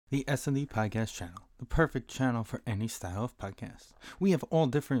The S&D Podcast Channel, the perfect channel for any style of podcast. We have all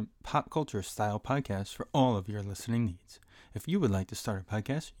different pop culture style podcasts for all of your listening needs. If you would like to start a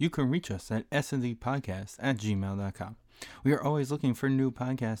podcast, you can reach us at sndpodcast@gmail.com. We are always looking for new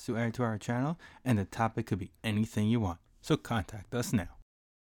podcasts to add to our channel, and the topic could be anything you want. So contact us now.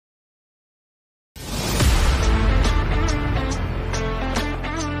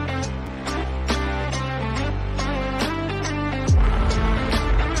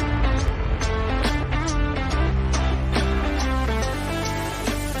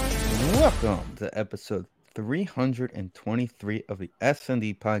 Welcome to episode 323 of the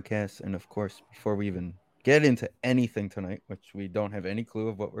S&D Podcast. And of course, before we even get into anything tonight, which we don't have any clue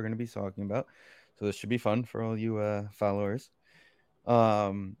of what we're going to be talking about, so this should be fun for all you followers.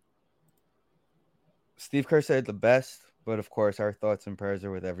 Steve Kerr said the best, but of course, our thoughts and prayers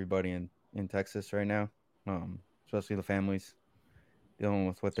are with everybody in Texas right now, especially the families dealing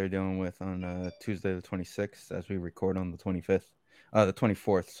with what they're dealing with on Tuesday the 26th as we record on the 25th. The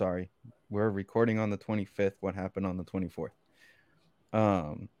 24th, sorry. We're recording on the 25th. What happened on the 24th?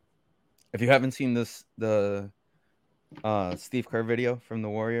 If you haven't seen the Steve Kerr video from the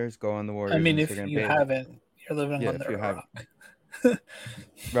Warriors, go on the Warriors Instagram if you page. haven't, you're living under a rock.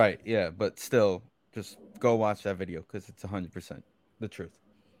 Right, yeah, but still, just go watch that video because it's 100% the truth.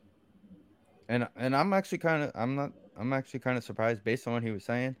 And I'm actually kind of surprised based on what he was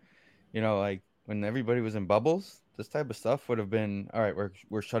saying. You know, like when everybody was in bubbles, this type of stuff would have been all right.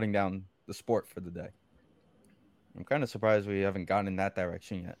 We're shutting down the sport for the day. I'm kind of surprised we haven't gotten in that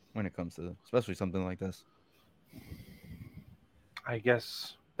direction yet when it comes to especially something like this. I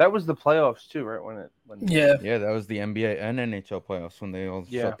guess that was the playoffs too, right? Yeah, that was the NBA and NHL playoffs when they all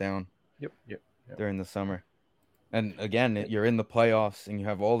shut down. Yep. During the summer, and again, you're in the playoffs and you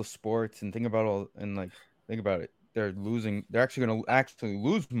have all the sports and think about it. They're losing. They're actually going to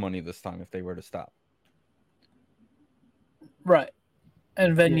lose money this time if they were to stop. right.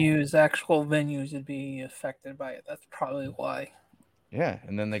 And actual venues would be affected by it. That's probably why. Yeah,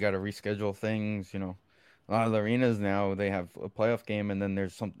 and then they got to reschedule things. You know, a lot of the arenas now they have a playoff game and then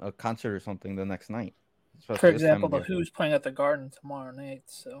there's a concert or something the next night. For example, the Who's playing at the Garden tomorrow night.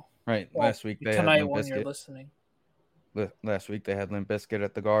 So last week they tonight had Limp when Bizkit. You're listening. Last week they had Limp Bizkit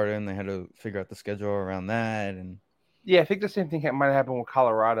at the Garden. They had to figure out the schedule around that, and I think the same thing might happen with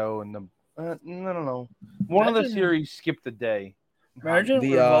Colorado and the. No. One of the series skipped a day. Imagine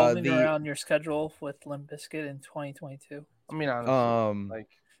revolving around your schedule with Limp Bizkit in 2022. I mean, honestly,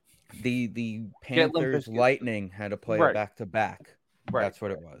 the Panthers Lightning had to play a back-to-back. Right. That's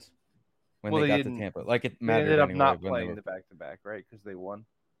what it was when they got to Tampa. Like it mattered. They ended up anyway not playing the back-to-back, right? Because they won.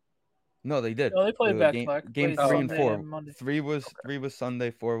 No, they did. No, they played back-to-back. Game 3 and 4. 3 was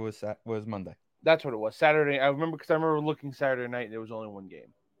Sunday. 4 was Monday. That's what it was. Saturday. I remember looking Saturday night. And there was only one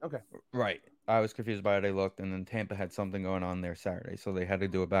game. Okay. Right. I was confused by it. I looked, and then Tampa had something going on there Saturday, so they had to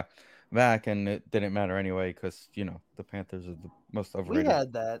do it back, and it didn't matter anyway because the Panthers are the most overrated. We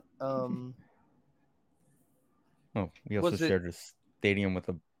had that. We also shared a stadium with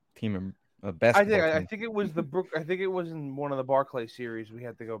a team of basketball. I think it was I think it was in one of the Barclay series. We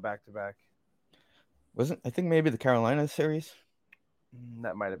had to go back to back. I think maybe the Carolina series.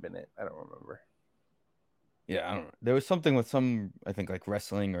 That might have been it. I don't remember. Yeah, I don't know. There was something with I think like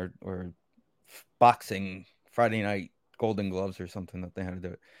wrestling or boxing Friday night Golden Gloves or something that they had to do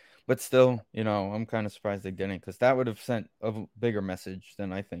it. But still, I'm kind of surprised they didn't because that would have sent a bigger message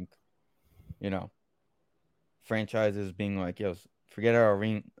than I think, franchises being like, yo, forget our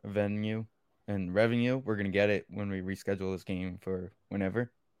venue and revenue. We're going to get it when we reschedule this game for whenever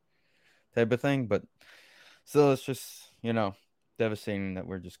type of thing. But still, it's just, devastating that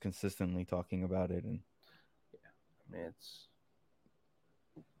we're just consistently talking about it. And I mean,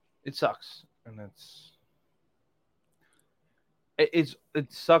 it sucks. And it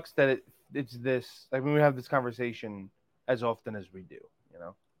sucks that it's this. Like when we have this conversation as often as we do,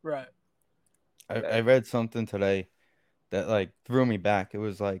 Right. I read something today that threw me back. It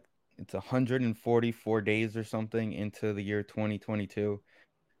was like it's 144 days or something into the year 2022.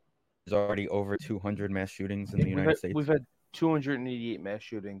 There's already over 200 mass shootings in the United States. We've had 288 mass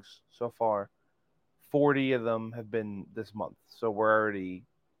shootings so far. 40 of them have been this month. So we're already,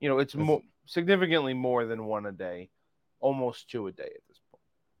 it's significantly more than one a day, almost 2 a day at this point.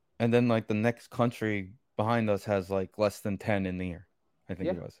 And then the next country behind us has less than 10 in the year. I think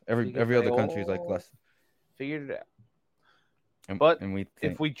it was. Every other country is less. Figured it out.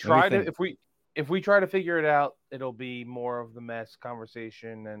 If we try to figure it out, it'll be more of the mass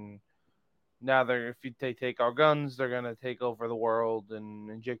conversation. And now if they take our guns, they're gonna take over the world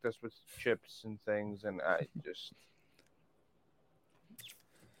and inject us with chips and things. And I just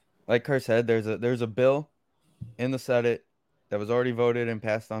like Kerr said, there's a bill in the Senate that was already voted and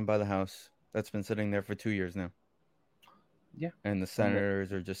passed on by the House that's been sitting there for 2 years now. Yeah. And the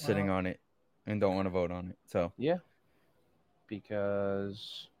senators are just sitting on it and don't want to vote on it. So Yeah.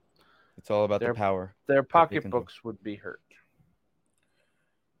 Because it's all about the power. Their pocketbooks would be hurt.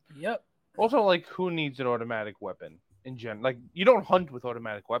 Yep. Also, like, who needs an automatic weapon in general? Like, you don't hunt with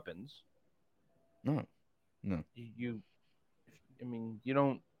automatic weapons. No. I mean, you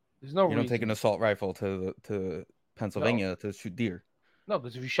don't. There's no reason. You don't take an assault rifle to Pennsylvania to shoot deer. No,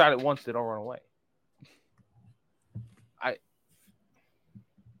 because if you shot it once, they don't run away.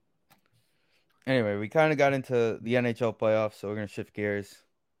 Anyway, we kind of got into the NHL playoffs, so we're gonna shift gears.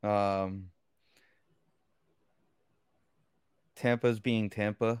 Tampa's being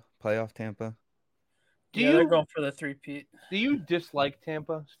Tampa, playoff Tampa. They're going for the three-peat. Do you dislike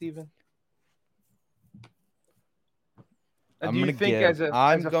Tampa, Steven? I'm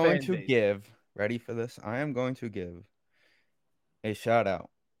going to give, ready for this? I am going to give a shout out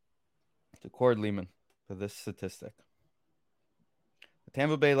to Cord Lehman for this statistic. The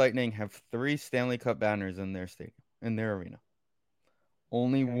Tampa Bay Lightning have 3 Stanley Cup banners in their stadium, in their arena.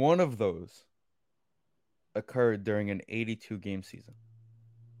 Only one of those occurred during an 82-game season.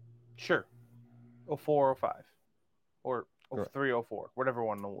 Sure. 04, 05. Or 03, 04. Whatever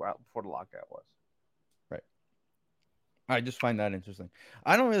one before the lockout was. Right. I just find that interesting.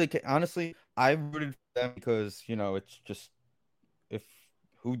 I don't really care. Honestly, I rooted for them because, it's just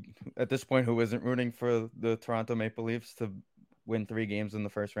who at this point who isn't rooting for the Toronto Maple Leafs to win 3 games in the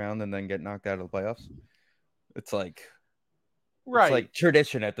first round and then get knocked out of the playoffs? It's like right. It's like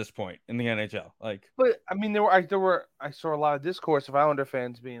tradition at this point in the NHL. But I mean, I saw a lot of discourse of Islander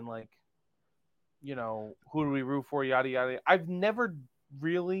fans being like, who do we root for? Yada yada. I've never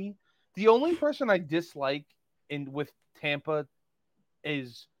really. The only person I dislike with Tampa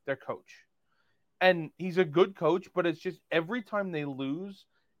is their coach, and he's a good coach. But it's just every time they lose,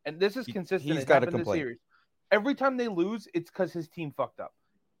 and this is consistent. He's got to complain. Every time they lose, it's because his team fucked up.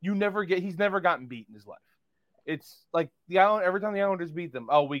 He's never gotten beat in his life. It's like every time the Islanders beat them,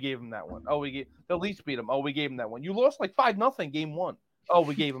 oh, we gave them that one. Oh, the Leafs beat them. Oh, we gave them that one. You lost like 5-0 game 1. Oh,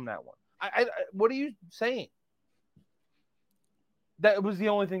 we gave them that one. What are you saying? That was the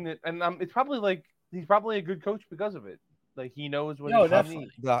only thing that, and it's probably like he's probably a good coach because of it. Like he knows what he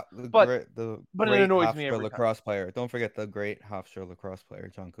needs. But it annoys me every time. Lacrosse player. Don't forget the great Hofstra lacrosse player,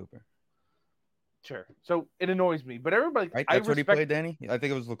 John Cooper. Sure. So it annoys me, but everybody. Right? That's what he played, Danny. I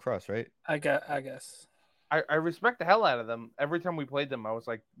think it was lacrosse, right? I guess. I respect the hell out of them. Every time we played them, I was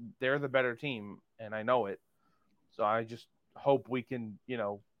like, they're the better team, and I know it. So I just hope we can,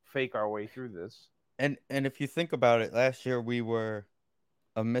 fake our way through this. And if you think about it, last year we were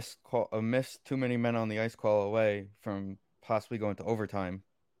a missed too many men on the ice call away from possibly going to overtime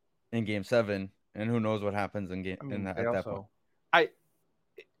in Game 7, and who knows what happens at that point.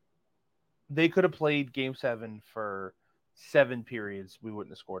 They could have played Game 7 for 7 periods. We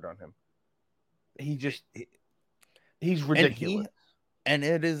wouldn't have scored on him. He's ridiculous. And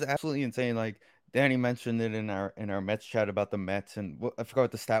it is absolutely insane. Like Danny mentioned it in our Mets chat about the Mets, and I forgot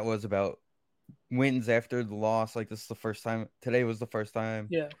what the stat was about wins after the loss. Like this is the first time. Today was the first time.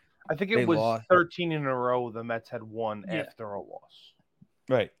 Yeah, I think it was 13 in a row. The Mets had won after a loss.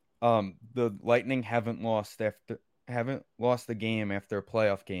 Right. The Lightning haven't lost the game after a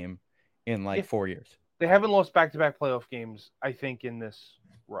playoff game in 4 years. They haven't lost back-to-back playoff games, I think, in this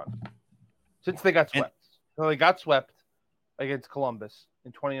run since they got swept. So they got swept against Columbus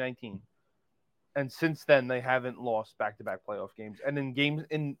in 2019. And since then, they haven't lost back-to-back playoff games. And in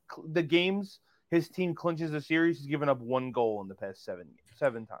the games his team clinches the series, he's given up 1 goal in the past 7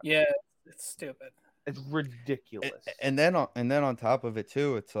 times. Yeah, it's stupid. It's ridiculous. And then on top of it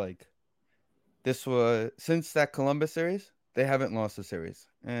too, it's like this was since that Columbus series, they haven't lost a series.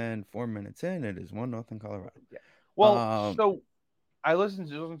 And 4 minutes in, it is 1-0 Colorado. Yeah. Well, so I listened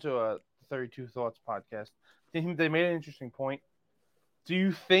to a 32 Thoughts podcast. They made an interesting point. Do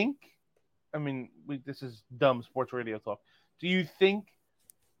you think? I mean, this is dumb sports radio talk. Do you think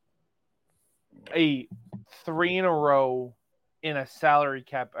a 3 in a row in a salary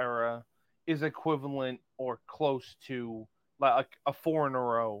cap era is equivalent or close to like a 4 in a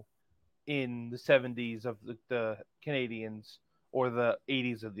row in the 70s of the Canadians or the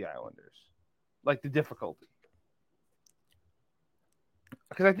 80s of the Islanders? Like the difficulty.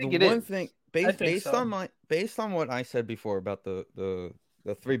 Because I think one thing based on what I said before about the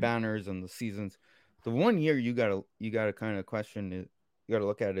 3 banners and the seasons, the 1 year you gotta kind of question it. You gotta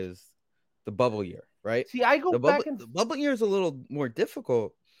look at is the bubble year, right? See, I go back the bubble year is a little more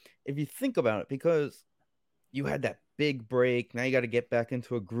difficult if you think about it because you had that big break. Now you got to get back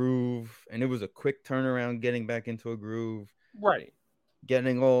into a groove, and it was a quick turnaround getting back into a groove, Right.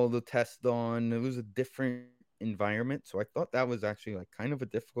 getting all the tests done. It was a different environment, so I thought that was actually like kind of a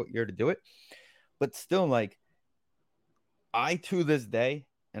difficult year to do it. But still, like, I to this day,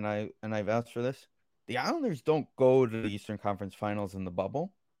 and I vouch for this, the Islanders don't go to the Eastern Conference Finals in the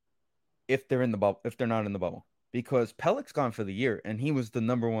bubble if they're in the bubble, if they're not in the bubble, because Pellick's gone for the year, and he was the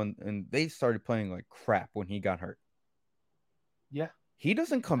number one, and they started playing like crap when he got hurt. Yeah. He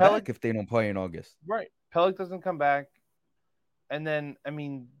doesn't come Pellick- back if they don't play in August. Right. Pellick doesn't come back. And then, I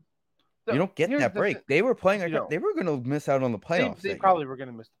mean, You don't get here's that the break. thi- They were playing. you don't. They were going to miss out on the playoffs. They that probably were going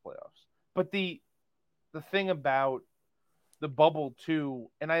to miss the playoffs. But the thing about the bubble too,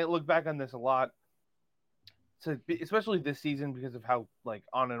 and I look back on this a lot, so especially this season because of how like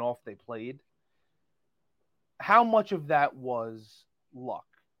on and off they played. How much of that was luck?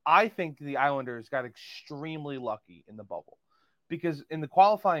 I think the Islanders got extremely lucky in the bubble because in the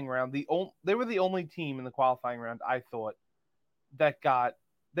qualifying round, they were the only team in the qualifying round I thought that got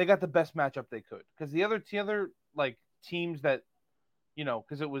the best matchup they could, because the other like teams that, you know,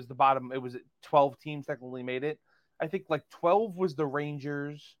 because it was the bottom, it was 12 teams technically made it. I think like 12 was the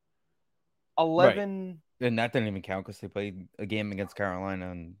Rangers, 11. Right. And that didn't even count because they played a game against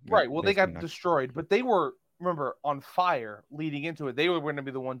Carolina. And Right. Well, they got basically destroyed, but they were, remember, on fire leading into it. They were going to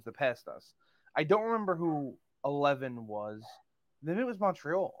be the ones that passed us. I don't remember who 11 was. Then it was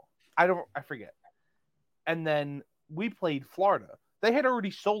Montreal. I forget. And then we played Florida. They had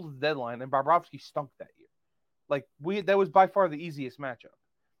already sold the deadline, and Bobrovsky stunk that year. Like, that was by far the easiest matchup.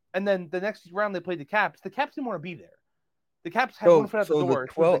 And then the next round they played the Caps. The Caps didn't want to be there. The Caps had one foot out the door.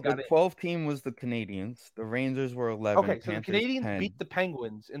 The 12 team was the Canadians. The Rangers were 11. Okay, so Panthers, the Canadians 10. beat the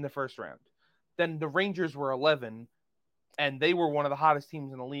Penguins in the first round. Then the Rangers were 11, and they were one of the hottest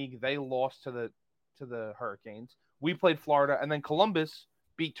teams in the league. They lost to the Hurricanes. We played Florida, and then Columbus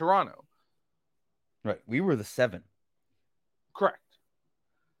beat Toronto. Right. We were the 7. Correct.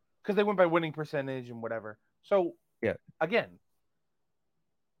 Because they went by winning percentage and whatever. So, yeah. Again,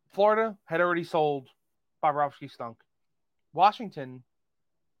 Florida had already sold. Bobrovsky stunk. Washington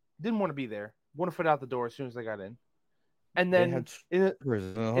didn't want to be there. One foot out the door as soon as they got in. And then they had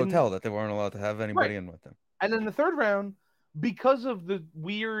in a hotel that they weren't allowed to have anybody in with them. And then the third round, because of the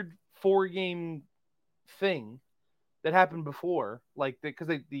weird 4-game thing that happened before, like because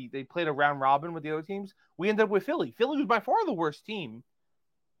they played a round robin with the other teams, we ended up with Philly. Philly was by far the worst team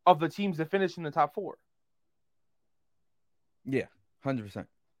of the teams that finished in the top 4. Yeah, 100%.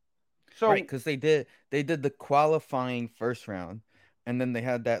 So right, because they did the qualifying first round, and then they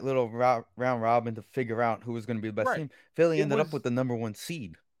had that little round robin to figure out who was going to be the best team. Philly ended up with the number 1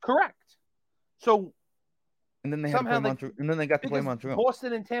 seed. Correct. So, and then they had to play Montreal, and then they got to play Montreal.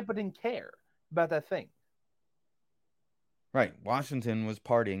 Boston and Tampa didn't care about that thing. Right. Washington was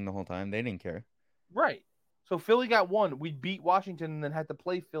partying the whole time. They didn't care. Right. So Philly got 1. We beat Washington and then had to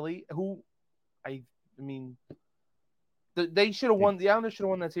play Philly, who, I mean, they should have won. The Islanders should have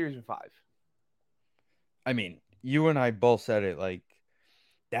won that series in 5. I mean, you and I both said it. Like,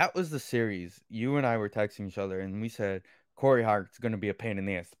 that was the series. You and I were texting each other, and we said Corey Hart's going to be a pain in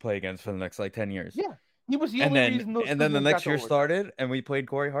the ass to play against for the next like 10 years. Yeah, he was the only reason. And then the next year started, and we played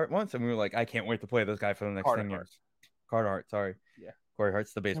Corey Hart once, and we were like, I can't wait to play this guy for the next 10 years. Carter Hart, sorry. Yeah, Corey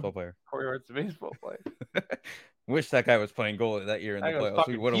Hart's the baseball player. Corey Hart's the baseball player. Wish that guy was playing goalie that year in the playoffs.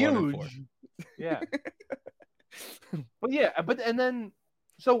 We would have won it for. Yeah. And then,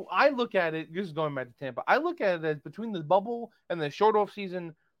 so I look at it, just going back to Tampa, I look at it as between the bubble and the short off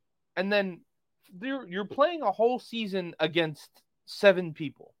season, and then you're playing a whole season against 7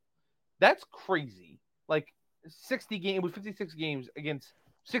 people. That's crazy. Like 60 games with 56 games against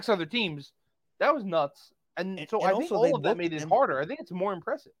 6 other teams. That was nuts. And so I think all of that made it harder. I think it's more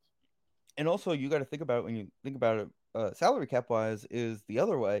impressive. And also, you got to think about, when you think about it, salary cap wise, is the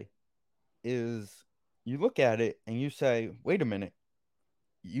other way. Is you look at it and you say, wait a minute,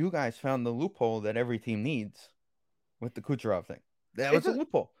 you guys found the loophole that every team needs with the Kucherov thing. That was a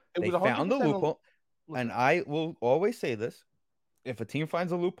loophole. They found the loophole. And I will always say this: if a team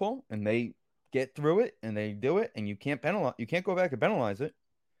finds a loophole and they get through it and they do it, and you can't go back and penalize it.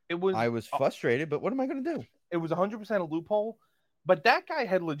 I was frustrated, but what am I going to do? It was 100% a loophole, but that guy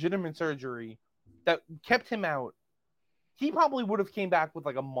had legitimate surgery that kept him out. He probably would have came back with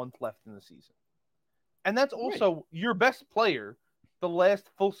like a month left in the season. And that's also your best player, the last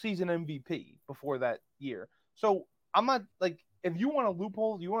full season MVP before that year. So I'm not like, if you want a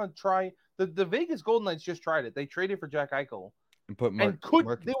loophole, you want to try the Vegas Golden Knights just tried it. They traded for Jack Eichel and put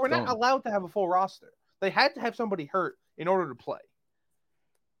they were not allowed to have a full roster. They had to have somebody hurt in order to play.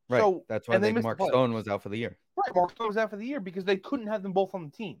 Right. So, that's why Mark Stone was out for the year. Right, Markstrom was out for the year because they couldn't have them both on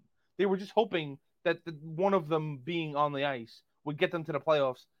the team. They were just hoping that one of them being on the ice would get them to the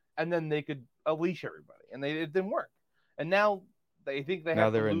playoffs, and then they could unleash everybody. And it didn't work. And now they think they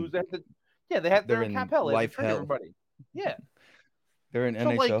have to lose. They're in cap hell. They have to trade everybody. Yeah. They're in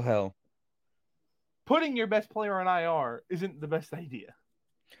NHL hell. Putting your best player on IR isn't the best idea.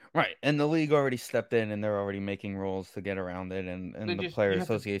 Right. And the league already stepped in, and they're already making rules to get around it, and the player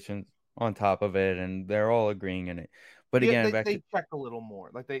associations on top of it, and they're all agreeing in it. But again, they check a little more.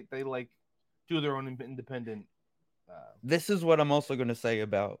 Like they do their own independent. This is what I'm also going to say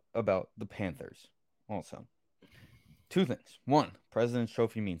about the Panthers. Also, two things. One, President's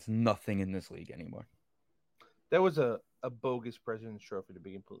Trophy means nothing in this league anymore. That was a bogus President's Trophy, to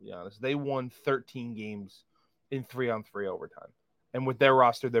be completely honest. They won 13 games in 3-on-3 overtime, and with their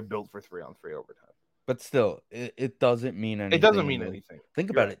roster, they're built for 3-on-3 overtime. But still, it doesn't mean anything. It doesn't mean anything.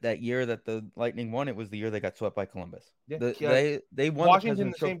 Think about it. That year that the Lightning won, it was the year they got swept by Columbus. Yeah, they won. Washington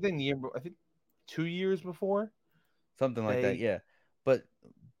the same thing. The year, I think 2 years before, something like that. Yeah, but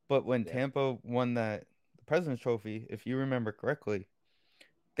when Tampa won the President's Trophy, if you remember correctly,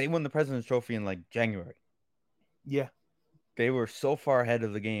 they won the President's Trophy in like January. Yeah, they were so far ahead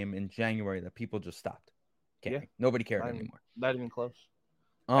of the game in January that people just stopped caring. Nobody cared anymore. Not even close.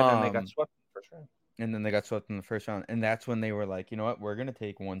 And then they got swept in the first round. And then they got swept in the first round. And that's when they were like, you know what? We're going to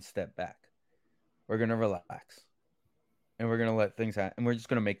take one step back. We're going to relax. And we're going to let things happen. And we're just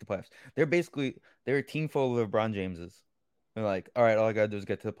going to make the playoffs. They're a team full of LeBron Jameses. They're like, all right, all I got to do is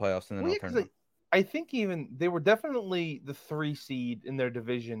get to the playoffs and then I'll turn it on. I think even they were definitely the 3 seed in their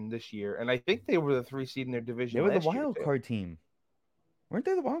division this year. And I think they were the 3 seed in their division They were the wild card team. Weren't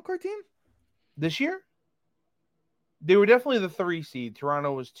they the wild card team? This year? They were definitely the 3 seed.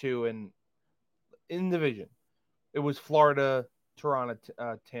 Toronto was 2, and in division, it was Florida, Toronto,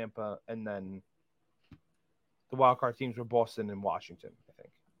 Tampa, and then the wild card teams were Boston and Washington, I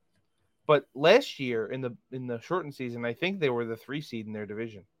think. But last year in the shortened season, I think they were the 3 seed in their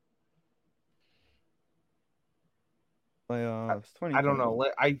division. Playoffs. I don't know.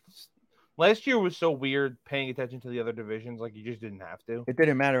 Last year was so weird paying attention to the other divisions, like you just didn't have to. It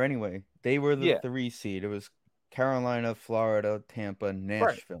didn't matter anyway. They were the 3 seed. It was Carolina, Florida, Tampa,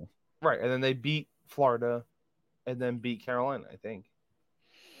 Nashville. Right, and then they beat Florida and then beat Carolina, I think.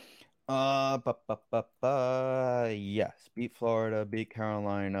 Yes, beat Florida, beat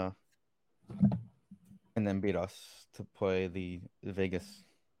Carolina, and then beat us to play the Vegas.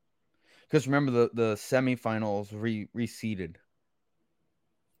 Because remember, the semifinals reseeded.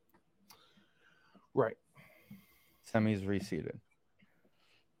 Right. Semis reseeded.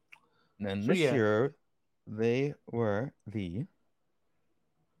 And then this year, they were the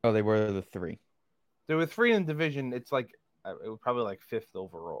 3. There were 3 in the division. It's like it was probably like 5th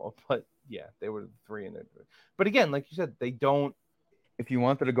overall, but yeah, they were 3 in it. But again, like you said, they don't. If you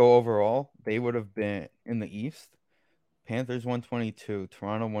wanted to go overall, they would have been in the East. Panthers 122,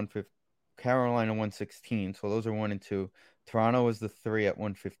 Toronto 150, Carolina 116. So those are 1 and 2. Toronto was the 3 at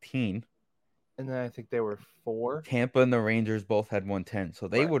 115. And then I think they were 4. Tampa and the Rangers both had 110. So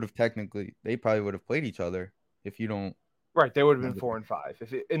they would have they probably would have played each other if you don't. Right, they would have been 4 and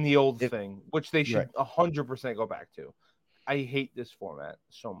 5 in the old thing, which they should 100% go back to. I hate this format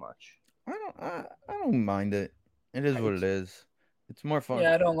so much. I don't mind it. It is what it is. It's more fun.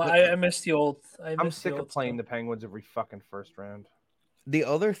 Yeah, I don't. I miss the old. I'm sick of playing the Penguins every fucking first round. The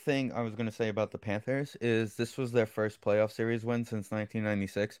other thing I was going to say about the Panthers is this was their first playoff series win since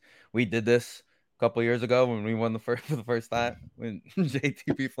 1996. We did this a couple years ago when we won for the first time in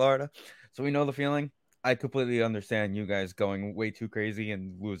JTP Florida. So we know the feeling. I completely understand you guys going way too crazy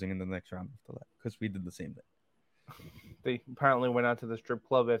and losing in the next round after that because we did the same thing. They apparently went out to the strip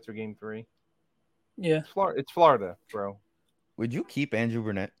club after game 3. Yeah. It's Florida, bro. Would you keep Andrew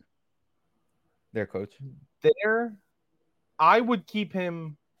Burnett, their coach? I would keep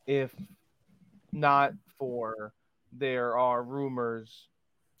him if not for there are rumors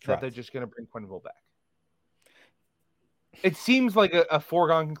that they're just going to bring Quenneville back. It seems like a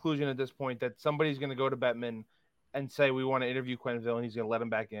foregone conclusion at this point that somebody's going to go to Bettman and say, we want to interview Quenneville, and he's going to let him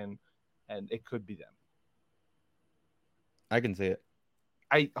back in, and it could be them. I can see it.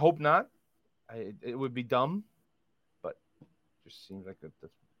 I hope not. It would be dumb, but it just seems like that's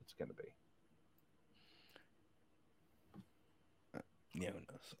what it's going to be. Yeah, who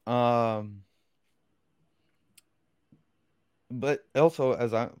knows? But also,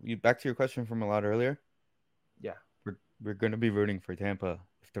 back to your question from a lot earlier. Yeah, we're going to be rooting for Tampa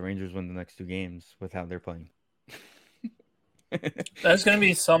if the Rangers win the next 2 games with how they're playing. That's going to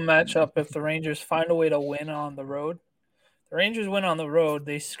be some matchup if the Rangers find a way to win on the road. The Rangers win on the road,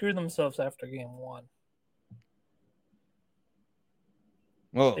 they screw themselves after game 1.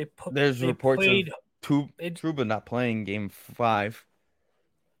 Well, there's they reports played. of They, Truba not playing Game 5.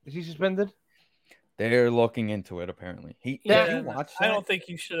 Is he suspended? They're looking into it. Apparently, did yeah, you watch I that? don't think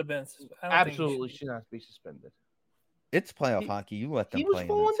you should have been. I don't Absolutely think should not be suspended. It's playoff He- hockey. You let them He was play in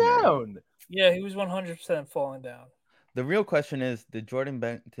that falling scenario. down. Yeah, he was 100% falling down. The real question is, did Jordan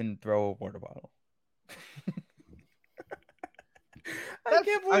Benton throw a water bottle? I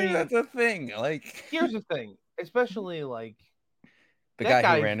can't believe that's a thing. Like, Here's the thing, especially like the that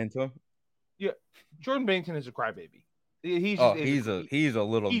guy who ran into him. Yeah, Jordan Bennington is a crybaby. He's a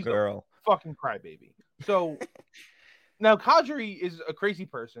little girl. Fucking crybaby. So now Kadri is a crazy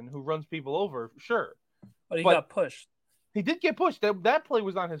person who runs people over, sure, But he got pushed. He did get pushed. That play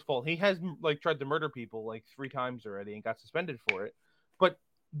was not his fault. He has like tried to murder people like 3 times already and got suspended for it. But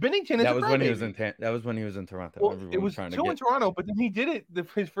Bennington is that a was crybaby. when he was in that was when he was in Toronto. Well, Everyone it was trying still in Toronto, but then he did it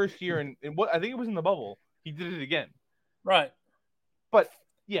his first year, and what I think it was in the bubble. He did it again. Right. But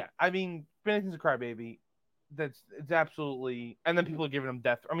yeah, I mean, Bennington's a crybaby. It's absolutely, and then people are giving him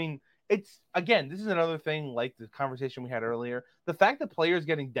death. I mean, it's again, this is another thing like the conversation we had earlier. The fact that players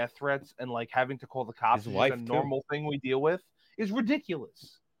getting death threats and like having to call the cops is a normal thing we deal with is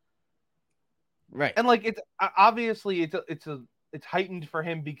ridiculous. Right. And like it's obviously it's heightened for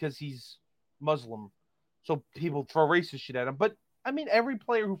him because he's Muslim, so people throw racist shit at him. But I mean, every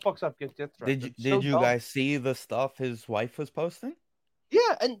player who fucks up gets death threats. Did you guys see the stuff his wife was posting?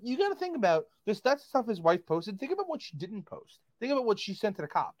 Yeah, and you got to think about this. That's stuff his wife posted. Think about what she didn't post. Think about what she sent to the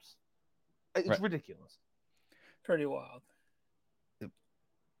cops. It's ridiculous. Pretty wild.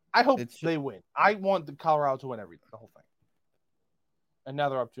 I hope they win. I want the Colorado to win everything, the whole thing. And now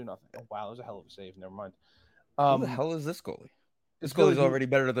they're up 2-0. Oh wow, that was a hell of a save. Never mind. Who the hell is this goalie? This goalie's already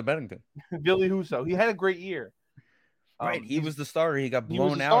better than Bennington. Billy Husso. He had a great year. Right, he was the starter. He got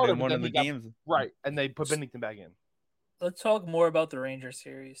blown out in one of the games. Right, and they put Bennington back in. Let's talk more about the Ranger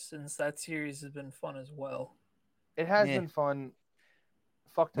series, since that series has been fun as well. It has been fun.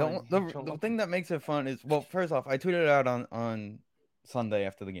 Fuck the thing that makes it fun is, well, first off, I tweeted it out on Sunday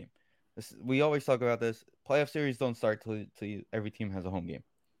after the game. We always talk about this. Playoff series don't start till every team has a home game.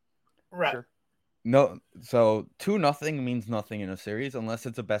 Right. Sure. No, so 2-0 means nothing in a series unless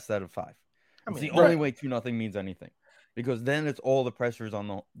it's a best out of 5. It's the only way 2-0 means anything. Because then it's all the pressures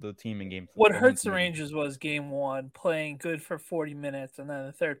on the team in game 3. What hurts the Rangers was game 1, playing good for 40 minutes, and then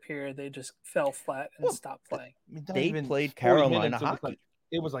the third period they just fell flat and stopped playing. They played Carolina hockey.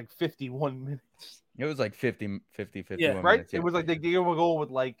 It was like 51 minutes. It was like 51 right? minutes. Yeah. It was like they gave a goal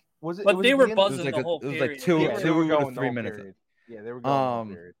with like was it? But they were buzzing the whole period. It was like 2 to 3 minutes. Yeah, they were going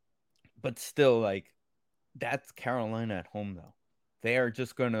the period. But still, like, that's Carolina at home though. They're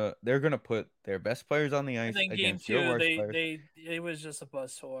gonna put their best players on the ice against your worst players. It was just a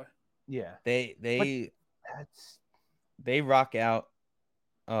buzzsaw. Yeah, they rock out.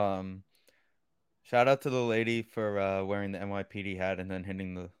 Shout out to the lady for wearing the NYPD hat and then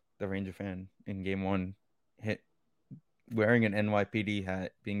hitting the Ranger fan in game 1, wearing an NYPD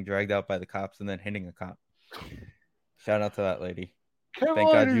hat, being dragged out by the cops and then hitting a cop. Shout out to that lady.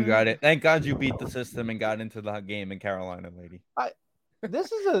 Thank God you got it. Thank God you beat the system and got into the game in Carolina, lady.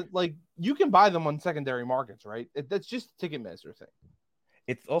 This is you can buy them on secondary markets, right? That's just a Ticketmaster thing.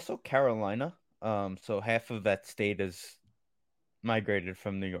 It's also Carolina, so half of that state is migrated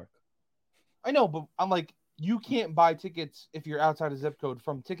from New York. I know, but I'm like, you can't buy tickets if you're outside a zip code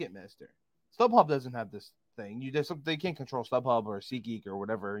from Ticketmaster. StubHub doesn't have this thing. They can't control StubHub or SeatGeek or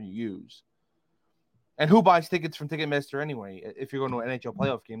whatever you use. And who buys tickets from Ticketmaster anyway? If you're going to an NHL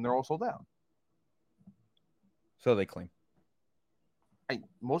playoff game, they're all sold out. So they claim.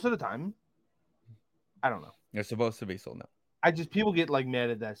 Most of the time, I don't know. They're supposed to be sold out. People get like mad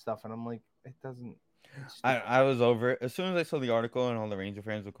at that stuff, and I'm like, it doesn't. I was over it. As soon as I saw the article and all the Ranger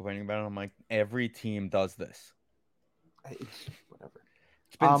fans were complaining about it, I'm like, every team does this. It's whatever.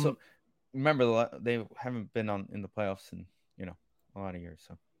 It's been remember, they haven't been in the playoffs in a lot of years,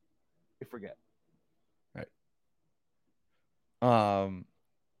 so I forget. Right.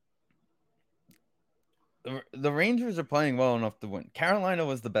 The Rangers are playing well enough to win. Carolina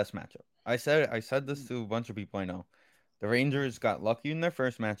was the best matchup. I said this to a bunch of people I know. The Rangers got lucky in their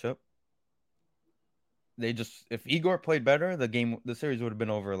first matchup. If Igor played better, the series would have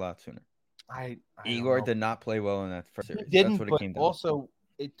been over a lot sooner. Igor did not play well in that first series. That's what it came down. Also,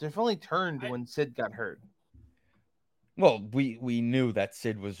 it definitely turned when Sid got hurt. Well, we knew that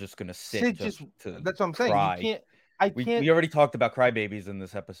Sid was just going to sit. That's what I'm saying. We already talked about crybabies in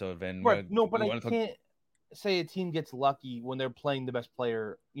this episode, Vin. Right. No, but I can't say a team gets lucky when they're playing the best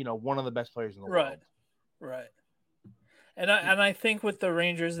player, one of the best players in the world. Right. And I think with the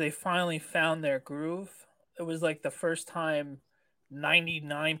Rangers, they finally found their groove. It was like the first time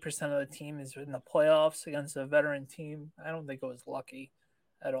 99% of the team is in the playoffs against a veteran team. I don't think it was lucky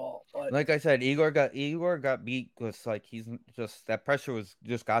at all. But Like I said, Igor got beat because like he's just that pressure was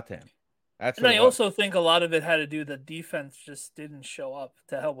just got to him. That's and what I it was. also think a lot of it had to do the defense just didn't show up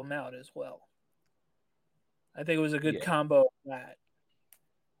to help him out as well. I think it was a good combo of that.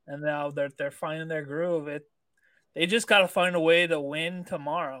 And now they're finding their groove. They just got to find a way to win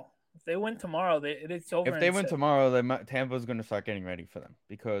tomorrow. If they win tomorrow, it's over. If they win tomorrow, Tampa's going to start getting ready for them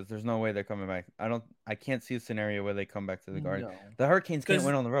because there's no way they're coming back. I can't see a scenario where they come back to the Garden. No. The Hurricanes can't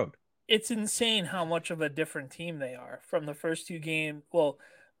win on the road. It's insane how much of a different team they are from the first two games. Well,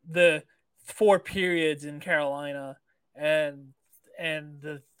 the 4 periods in Carolina and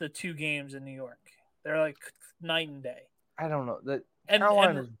the 2 games in New York. They're like night and day. I don't know.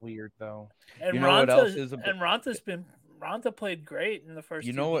 Carolina's weird though. And you know what else is Raanta played great in the first.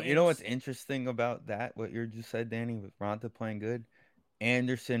 You know what's interesting about that? What you just said, Danny, with Raanta playing good.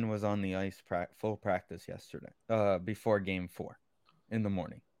 Anderson was on the ice full practice yesterday. Before Game 4, in the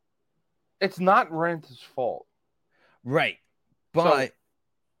morning. It's not Ranta's fault, right? But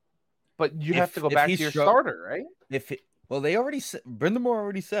you have to go back to your starter, right? They already said Brind'Amour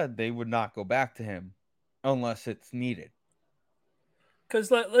already said they would not go back to him unless it's needed. Because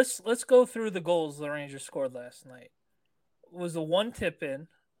let's go through the goals the Rangers scored last night. It was the one tip in,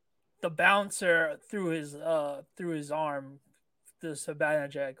 the bouncer through his arm, the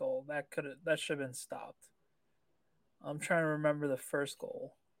Zibanejad goal that should have been stopped. I'm trying to remember the first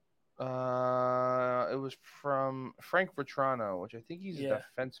goal. It was from Frank Vetrano, which I think he's a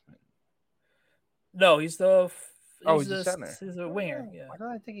defenseman. No, he's the center. He's a winger. Yeah, why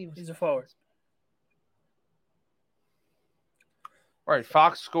don't I think he's a forward? All right,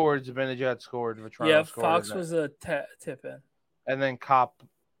 Fox scored, Zibanejad scored, Vetrano scored. Fox was a tip in. And then Kopp.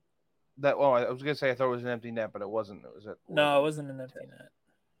 I was gonna say I thought it was an empty net, but it wasn't. It wasn't an empty net.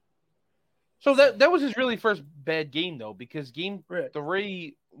 So that was his really first bad game though, because game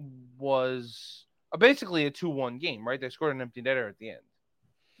 3 was basically a 2-1 game, right? They scored an empty netter at the end.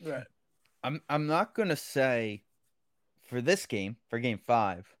 Right. I'm not gonna say for this game, for Game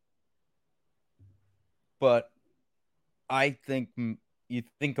 5, but I think you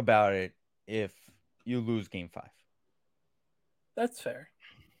think about it if you lose Game 5. That's fair.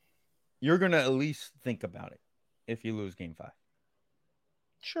 You're going to at least think about it if you lose Game 5.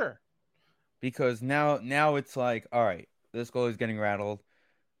 Sure. Because now it's like, all right, this goal is getting rattled.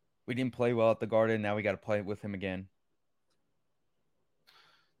 We didn't play well at the Garden. Now we got to play with him again.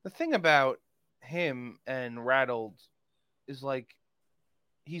 The thing about him and rattled is like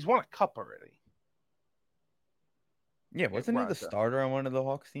he's won a cup already. Yeah, wasn't he the starter on one of the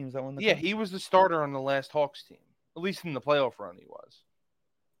Hawks teams that won the cup? Yeah, he was the starter on the last Hawks team. At least in the playoff run, he was.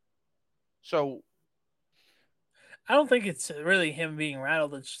 So, I don't think it's really him being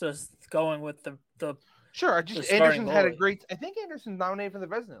rattled. It's just going with the. Sure, Anderson had a great. I think Anderson's nominated for the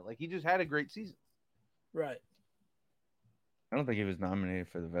Vezina. Like he just had a great season. Right. I don't think he was nominated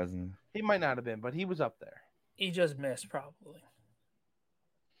for the Vezina. He might not have been, but he was up there. He just missed, probably.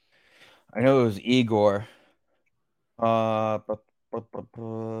 I know it was Igor. Oh,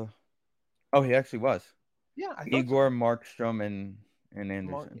 he actually was. Yeah, Igor, Markstrom, and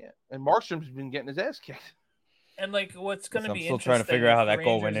Anderson. And Markstrom's been getting his ass kicked. And like, what's going to be interesting? I'm still trying to figure out how that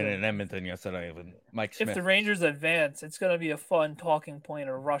goal went in Edmonton yesterday with Mike Smith. If the Rangers advance, it's going to be a fun talking point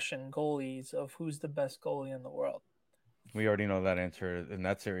of Russian goalies of who's the best goalie in the world. We already know that answer in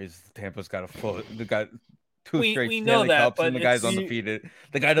that series. Tampa's got two straight we Stanley Cups, but and the guy's undefeated.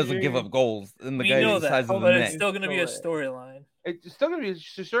 The guy doesn't give up goals, and the guy is the size of the net. It's still going to be a storyline. It's still going to be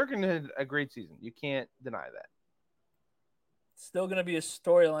Shesterkin had a great season. You can't deny that. It's still going to be a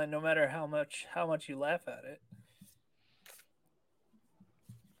storyline, no matter how much you laugh at it.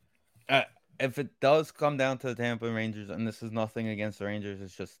 If it does come down to the Tampa Rangers, and this is nothing against the Rangers,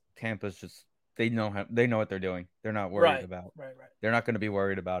 it's just Tampa's just they know what they're doing. They're not worried about. Right. They're not going to be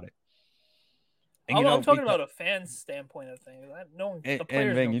worried about it. And, I'm talking about a fan's standpoint of things. The players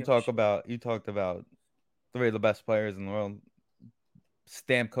and Ving, don't you talked about 3 of the best players in the world: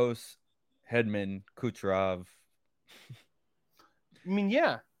 Stamkos, Hedman, Kucherov. I mean,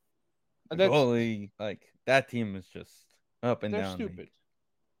 yeah. Goalie, like that team is just up and down. They're stupid.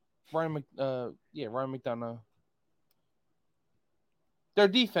 Ryan McDonough. Their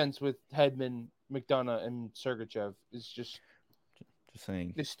defense with Hedman, McDonough, and Sergachev is just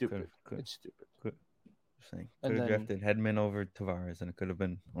saying. It's stupid. It's stupid. Just saying. Could have drafted Hedman over Tavares, and it could have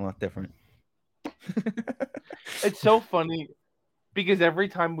been a lot different. It's so funny because every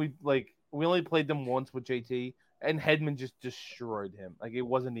time we only played them once with JT, and Hedman just destroyed him. Like it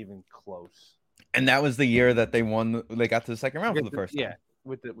wasn't even close. And that was the year that they won. They got to the second round for the first time. Yeah,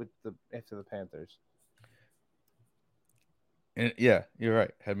 with the after the Panthers. And yeah, you're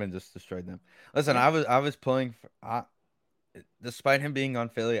right. Hedman just destroyed them. Listen, Yeah. I was pulling for. Despite him being on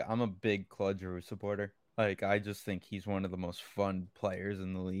Philly, I'm a big Claude Giroux supporter. Like, I just think he's one of the most fun players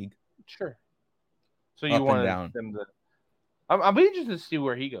in the league. Sure. So Up you and wanted down. them to. I'm interested to see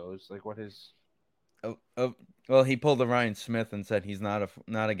where he goes. Like what his. Well, he pulled a Ryan Smith and said he's not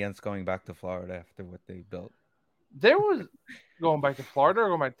against going back to Florida after what they built. There was going back to Florida or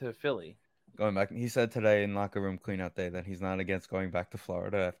going back to Philly. Going back, he said today in locker room cleanout day that he's not against going back to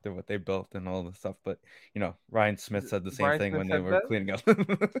Florida after what they built and all the stuff. But Ryan Smith said the same Ryan thing Smith when they said were that? cleaning up.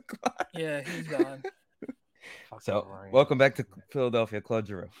 Yeah, he's gone. So Ryan. welcome back to Philadelphia, Claude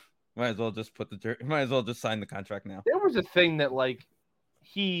Giroux. Might as well just might as well just sign the contract now. There was a thing that like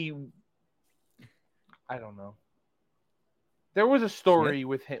I don't know. There was a story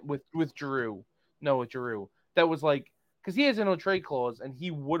with him with Giroux. No, with Giroux. That was like because he has a no trade clause and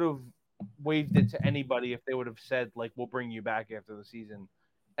he would have waived it to anybody if they would have said like we'll bring you back after the season,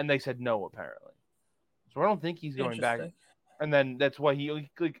 and they said no apparently. So I don't think he's going back. And then that's why he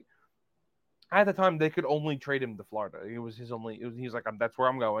like at the time they could only trade him to Florida. It was his only. He's like that's where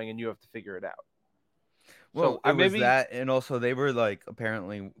I'm going, and you have to figure it out. Well, so it was that, and also they were like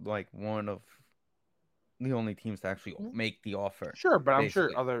apparently like one of the only teams to actually make the offer. Sure, but I'm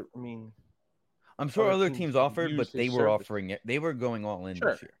basically. sure other. I mean, I'm sure other teams offered, but they were service. offering it. They were going all in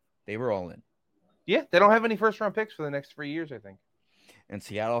this year. They were all in. Yeah, they don't have any first round picks for the next 3 years, I think. And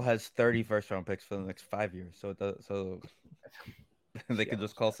Seattle has 30 first round picks for the next 5 years. So they could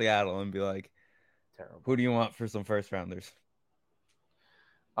just call Seattle and be like, terrible. Who do you want for some first rounders?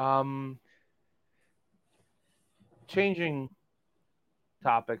 Changing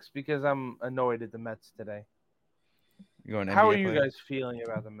topics because I'm annoyed at the Mets today. How are you guys feeling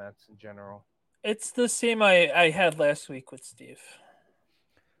about the Mets in general? It's the same I had last week with Steve.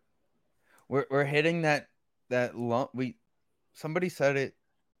 We're hitting that lump. Somebody said it.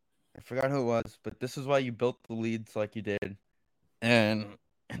 I forgot who it was, but this is why you built the leads like you did. And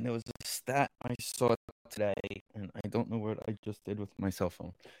there was a stat I saw today, and I don't know what I just did with my cell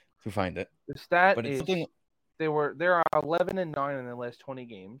phone to find it. The stat is they're 11-9 in their last 20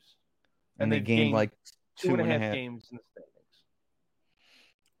 games, and they gained like 2.5 games in the standings.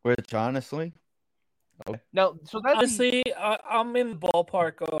 Which honestly, now honestly, I'm in the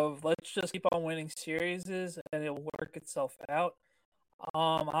ballpark of let's just keep on winning series and it'll work itself out.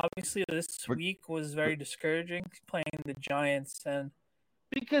 Obviously this week was very discouraging playing the Giants and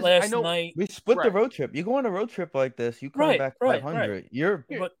because last night we split the road trip. You go on a road trip like this, you come back 500. You're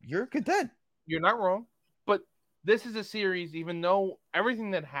content. You're not wrong, but this is a series. Even though everything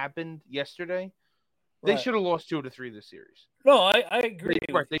that happened yesterday, they should have lost 2 out of 3 this series. No, I agree.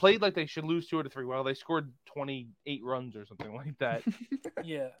 They played like they should lose 2 out of 3. Well, they scored 28 runs or something like that.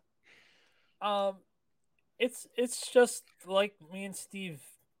 Yeah. It's just like me and Steve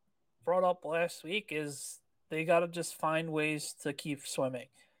brought up last week is they got to just find ways to keep swimming,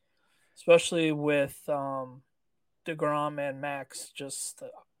 especially with DeGrom and Max. Just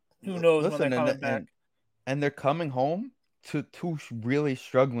who knows when they're coming back. And they're coming home to 2 really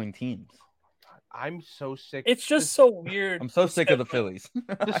struggling teams. I'm so sick. It's just so weird. I'm so sick of the Phillies.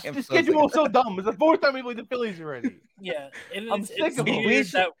 The schedule is so dumb. It's the 4th time we played the Phillies already. Yeah, I'm sick of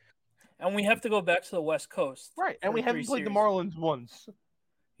it. And we have to go back to the West Coast. Right, and we haven't played the Marlins once.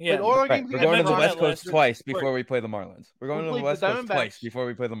 Yeah, we're going to the West Coast twice before we play the Marlins. We're going to the West Coast twice before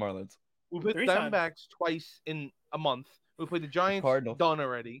we play the Marlins. We played the Diamondbacks twice in a month. We played the Giants done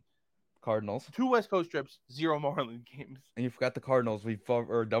already. Cardinals. 2 West Coast trips, 0 Marlins games. And you forgot the Cardinals.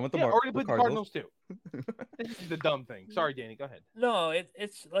 We're done with the Marlins. Already played the Cardinals too. This is the dumb thing. Sorry, Danny. Go ahead. No,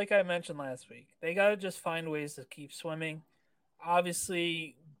 it's like I mentioned last week. They got to just find ways to keep swimming.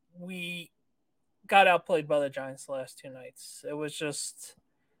 Obviously, we got outplayed by the Giants the last 2 nights. It was just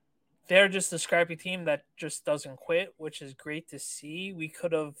they're just a scrappy team that just doesn't quit, which is great to see. We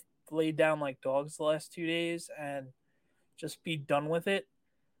could have laid down like dogs the last 2 days and just be done with it.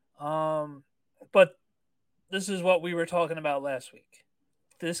 But this is what we were talking about last week.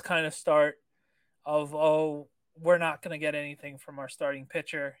 This kind of start of, we're not going to get anything from our starting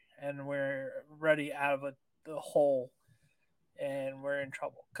pitcher and we're ready out of the hole and we're in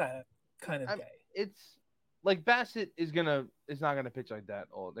trouble kind of day. It's like Bassett is not gonna pitch like that.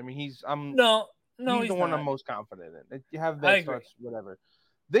 I mean, he's the one I'm most confident in. You have bad starts, whatever.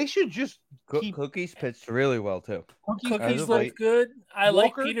 They should just keep... Cookies pitched really well too. Cookies looked good. I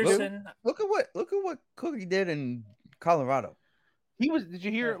like Peterson. Look at what Cookie did in Colorado. He was. Did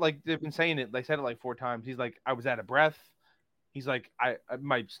you hear? Like they've been saying it. They said it like 4 times. He's like, I was out of breath. He's like,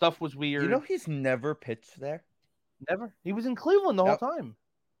 my stuff was weird. You know, he's never pitched there. Never. He was in Cleveland the whole time.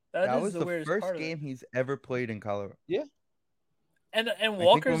 That is was the weirdest first part of it. game he's ever played in Colorado. Yeah. And think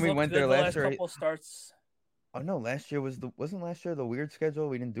Walker's when we looked went good there the last last year, couple starts. Oh no, last year wasn't last year the weird schedule?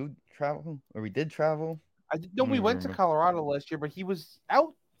 We didn't do travel, or we did travel. We went to Colorado last year, but he was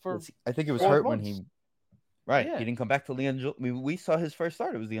out for. I think it was 12 hurt months. when he. Right, Yeah. he didn't come back till the end. We saw his first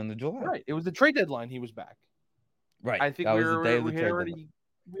start. It was the end of July. Right, it was the trade deadline. He was back. Right, I think that was the day of the we trade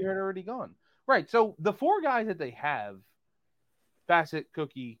had already gone. Right, so the 4 guys that they have, Bassett,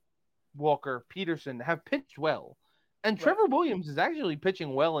 Cookie, Walker, Peterson, have pitched well, and Trevor Williams is actually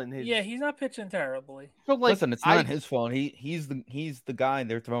pitching well in his. Yeah, he's not pitching terribly. So listen, it's not his fault. He's the guy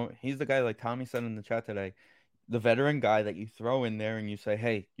they're throwing. He's the guy, like Tommy said in the chat today, the veteran guy that you throw in there and you say,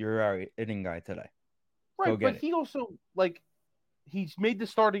 "Hey, you're our inning guy today." Right, but he also he's made the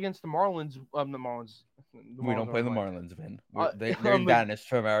start against the Marlins. We don't play the Marlins, Vin. They're banished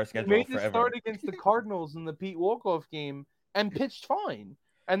from our schedule forever. He made forever. the start against the Cardinals in the Pete Walkoff game and pitched fine.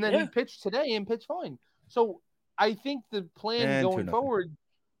 And then he pitched today and pitched fine. So I think the plan going forward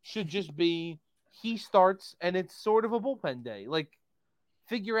should just be he starts and it's sort of a bullpen day.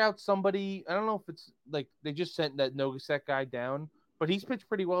 Figure out somebody. I don't know if it's they just sent that Nogasek guy down, but he's pitched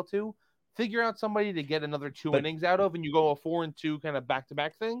pretty well too. Figure out somebody to get another 2 innings out of, and you go a 4-2 kind of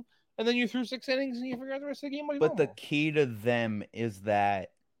back-to-back thing, and then you threw 6 innings and you figure out the rest of the game. But the key to them is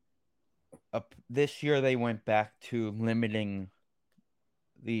that this year they went back to limiting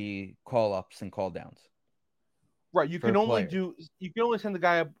the call-ups and call-downs. Right, you can only send the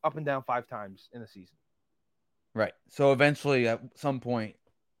guy up and down 5 times in a season. Right, so eventually at some point,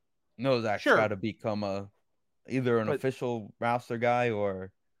 Nozak's got to become either an official roster guy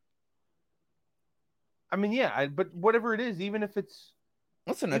or. I mean, yeah, but whatever it is, even if it's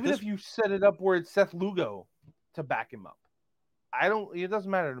if you set it up where it's Seth Lugo to back him up, it doesn't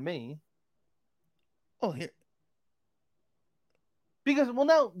matter to me. Oh, here. Because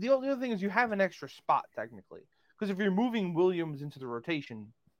now the other thing is you have an extra spot technically, because if you're moving Williams into the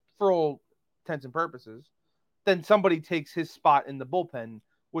rotation for all intents and purposes, then somebody takes his spot in the bullpen,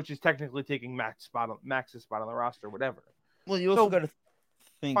 which is technically taking Max's spot on the roster, whatever. Well, you also got to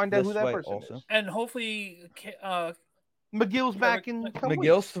find out who that person is. And hopefully McGill's back in.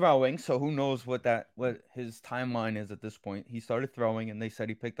 McGill's throwing, so who knows what his timeline is at this point. He started throwing, and they said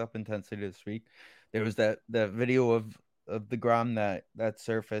he picked up intensity this week. There was that video of DeGrom that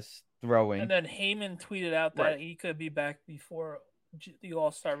surfaced throwing. And then Heyman tweeted out that he could be back before the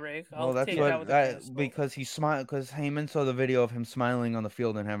All-Star break. Because he smiled, because Heyman saw the video of him smiling on the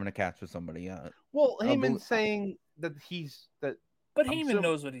field and having a catch with somebody. Well, Heyman's saying that But Heyman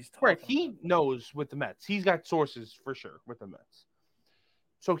knows what he's talking about. He knows with the Mets. He's got sources for sure with the Mets.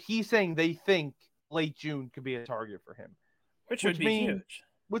 So he's saying they think late June could be a target for him. Which would be huge.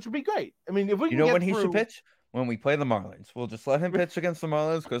 Which would be great. I mean, if we when he should pitch? When we play the Marlins. We'll just let him pitch against the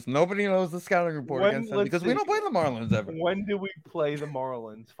Marlins because nobody knows the scouting report against him because we don't play the Marlins ever. When do we play the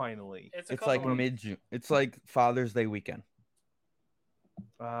Marlins finally? It's like mid-June. It's like Father's Day weekend.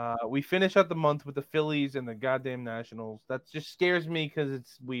 We finish out the month with the Phillies and the goddamn Nationals. That just scares me because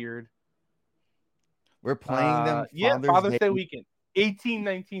it's weird. We're playing them. Father's Day weekend, 18,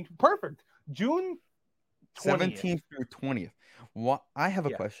 19, perfect. June 20th. 17th through 20th. I have a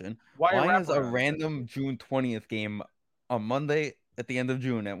question. Why is a random June 20th game on Monday at the end of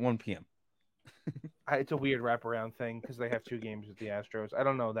June at 1 p.m.? It's a weird wraparound thing because they have 2 games with the Astros. I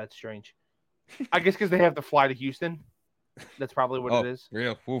don't know. That's strange. I guess because they have to fly to Houston. That's probably what it is.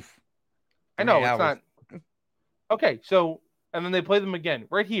 Real. Oof. I know, it's not. Okay, so, and then they play them again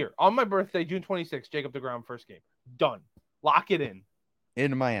right here on my birthday, June 26th, Jacob deGrom first game. Done. Lock it in.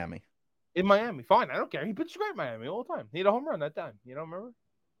 In Miami. Fine. I don't care. He pitched great in Miami all the time. He hit a home run that time. You don't remember?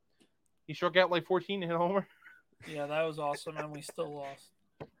 He struck out 14 and hit a homer. Yeah, that was awesome, and we still lost.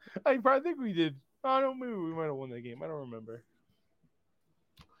 I probably think we did. I don't know. Maybe we might have won that game. I don't remember.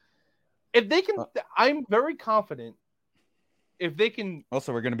 If they can, I'm very confident. If they can.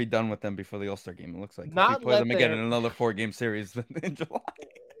 Also, we're going to be done with them before the All-Star game. It looks like. Not if we play them again in another 4-game series in July.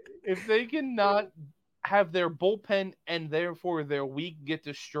 If they cannot have their bullpen and therefore their week get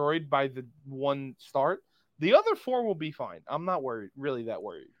destroyed by the one start, the other 4 will be fine. I'm not really that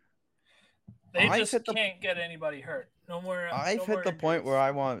worried. They just can't get anybody hurt. No more. I've hit the point where I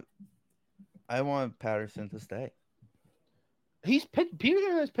want Patterson to stay.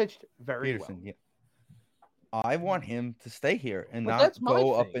 Peterson has pitched very well. Yeah. I want him to stay here and not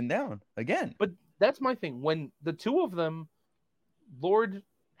go up and down again. But that's my thing. When the 2 of them, Lord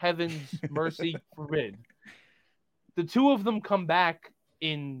heavens mercy forbid, the 2 of them come back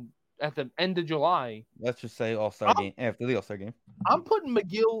in at the end of July. Let's just say All-Star game after the All-Star game. I'm putting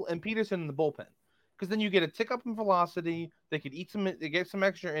McGill and Peterson in the bullpen because then you get a tick up in velocity. They could they get some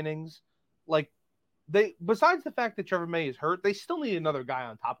extra innings. Like besides the fact that Trevor May is hurt, they still need another guy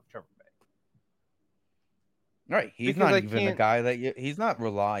on top of Trevor May. Right, he's not even a guy that he's not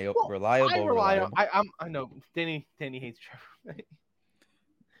reliable. I know Danny hates Trevor May,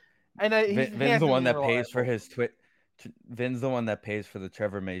 and Vin's the one that pays for his Vin's the one that pays for the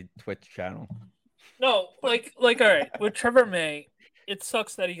Trevor May Twitch channel. No, like all right, with Trevor May, it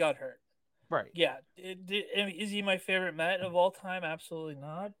sucks that he got hurt. Right. Yeah. Is he my favorite Met of all time? Absolutely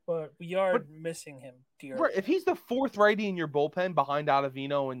not. But we are missing him dearly. Right. If he's the fourth righty in your bullpen behind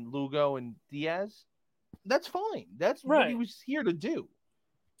Ottavino and Lugo and Diaz, that's fine. That's what he was here to do.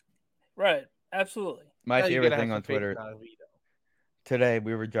 Right. Absolutely. My favorite thing on Twitter today,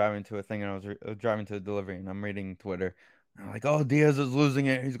 we were driving to a thing, and I was driving to a delivery, and I'm reading Twitter. And I'm like, oh, Diaz is losing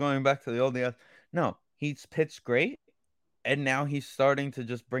it. He's going back to the old Diaz. No, he's pitched great. And now he's starting to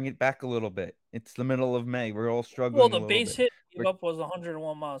just bring it back a little bit. It's the middle of May. We're all struggling. Well, the base hit he gave up was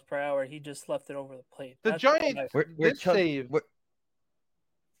 101 miles per hour. He just left it over the plate. The Giants, we're chugging.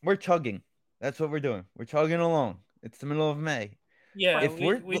 That's what we're doing. We're chugging along. It's the middle of May. Yeah,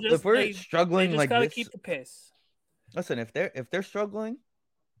 if we're struggling like gotta this, keep the pace. Listen, if they're struggling,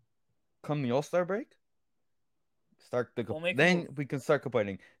 come the All-Star break, then we can start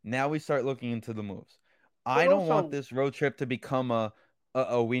complaining. Now we start looking into the moves. I don't want this road trip to become a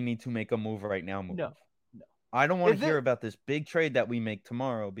we need to make a move right now move. No. I don't want to hear about this big trade that we make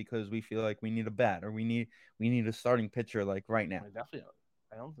tomorrow because we feel like we need a bat or we need a starting pitcher like right now.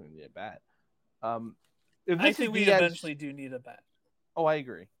 I don't think we need a bat. I think we eventually do need a bat. Oh, I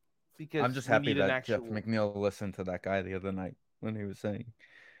agree. Because I'm just happy that Jeff McNeil listened to that guy the other night when he was saying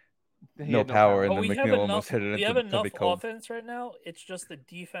no power, and then McNeil almost hit it. We have enough offense right now. It's just the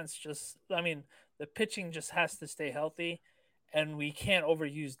defense. The pitching just has to stay healthy, and we can't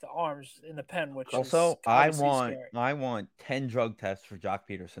overuse the arms in the pen. Which also, I want 10 drug tests for Jock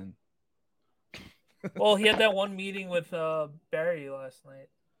Peterson. Well, he had that one meeting with Barry last night.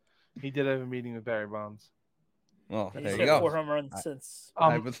 He did have a meeting with Barry Bonds. Well, there you go. 4 home runs since.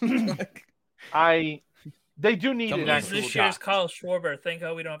 They do need an actual this year's Kyle Schwarber. Thank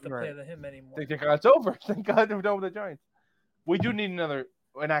God we don't have to play him anymore. Thank God it's over. Thank God we're done with the Giants. We do need an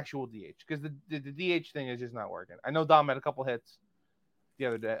actual DH because the DH thing is just not working. I know Dom had a couple hits the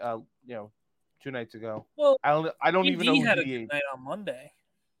other day. 2 nights ago. Well, I don't even know who had DH. A good night on Monday.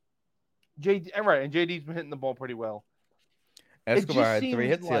 JD, right, and JD's been hitting the ball pretty well. Escobar had 3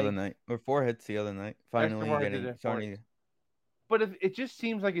 hits the other night, or 4 hits the other night. Finally starting. But it just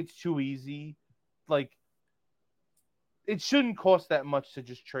seems like it's too easy. Like, it shouldn't cost that much to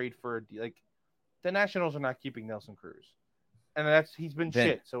just trade for the Nationals are not keeping Nelson Cruz, and he's been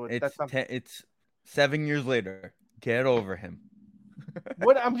shit. So it's 7 years later. Get over him.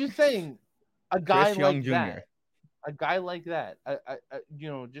 What I'm just saying, a guy Chris Young like Jr. that. A guy like that,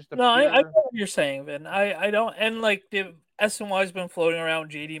 just I know what you're saying, Vin. I don't, and the SNY's been floating around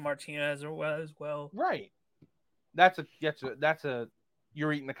JD Martinez as well. Right. That's a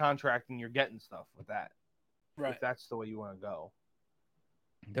you're eating the contract and you're getting stuff with that. Right. If that's the way you want to go.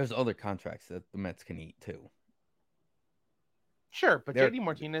 There's other contracts that the Mets can eat too. Sure, but JD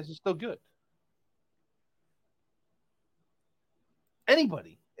Martinez is still good.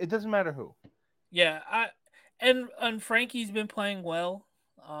 Anybody, it doesn't matter who. Yeah, and Frankie's been playing well.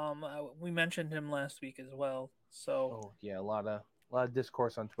 We mentioned him last week as well. So a lot of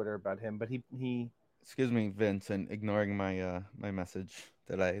discourse on Twitter about him, but he excuse me, Vincent, ignoring my my message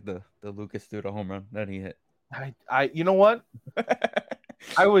that the Lucas Duda home run that he hit. I you know what?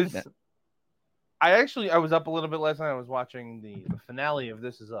 I was up a little bit last night. I was watching the finale of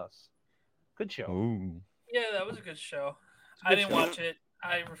This Is Us. Good show. Ooh. Yeah, that was a good show. I didn't watch it.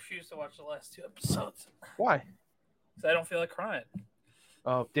 I refuse to watch the last 2 episodes. Why? Because I don't feel like crying.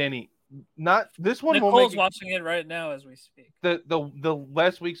 Oh, Danny, not this one. Nicole's watching it right now as we speak. The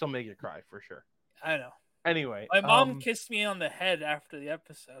last weeks will make you cry for sure. I know. Anyway, my mom kissed me on the head after the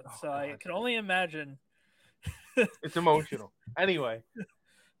episode, so God. I can only imagine. It's emotional. Anyway,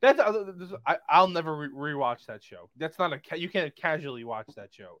 I'll never rewatch that show. That's not you can't casually watch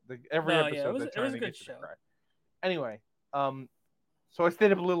that show. Every episode, it was a good show. Cry. Anyway, so I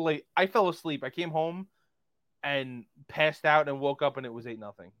stayed up a little late. I fell asleep. I came home and passed out and woke up and it was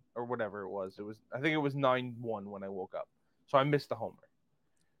 8-0 or whatever it was. I think it was 9-1 when I woke up. So I missed the homer.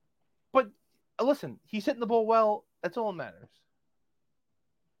 But listen, he's hitting the ball well. That's all that matters.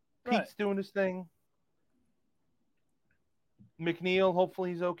 Right. Pete's doing his thing. McNeil,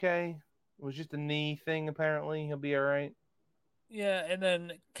 hopefully he's okay. It was just a knee thing, apparently. He'll be all right. Yeah, and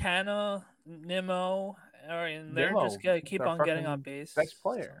then Canna, Nimmo, and they're Nimmo, just gonna keep our on getting on fucking base. best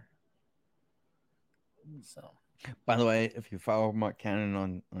player. So By the way, if you follow Mark Cannon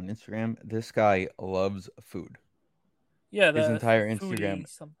on Instagram, this guy loves food. yeah, His the entire foodie Instagram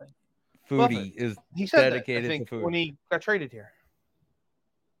something. Love foodie is He said that, I dedicated to think, food. when he got traded here.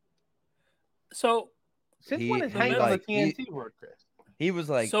 So Since He- when is he Hank on the like- he- TNT word, Chris? He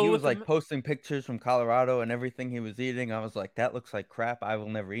was like So with the- posting pictures from Colorado and everything he was eating. I was like, that looks like crap. I will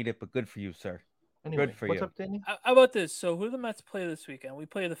never eat it, but good for you, sir. Anyway, for what's you. up, Danny? how about this? So who do the Mets play this weekend? We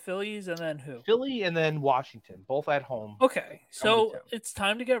play the Phillies and then who? Philly and then Washington, both at home. Okay, Coming to so town. it's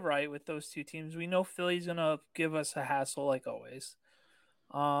time to get right with those two teams. We know Philly's gonna give us a hassle like always.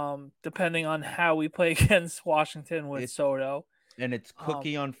 Depending on how we play against Washington with It's- Soto. And it's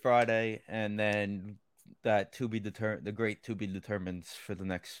Cookie on Friday, and then that the great to be determines for the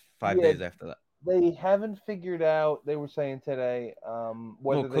next 5 Yeah. days after that. They haven't figured out. They were saying today whether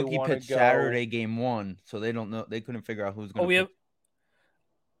Well, they Cookie want to pitched go Saturday game 1, so they don't know. They couldn't figure out who's going to. We have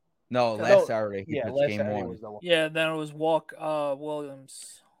No, No, last Saturday he pitched last game Saturday 1. was the one. yeah. Then it was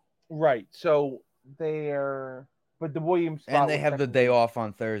Williams. Right. So they're, but the Williams spot And they was have the day technically- off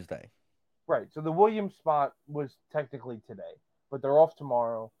on Thursday. Right. So the Williams spot was technically today, but they're off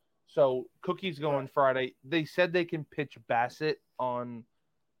tomorrow. So Cookie's going Friday. They said they can pitch Bassett on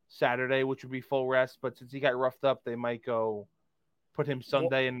Saturday, which would be full rest. But since he got roughed up, they might go put him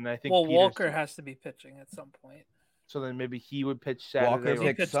Sunday. And I think Walker has to be pitching at some point. So then maybe he would pitch Saturday. Walker He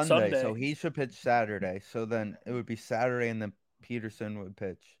pitched pitched Sunday, Sunday. so he should pitch Saturday. So then it would be Saturday, and then Peterson would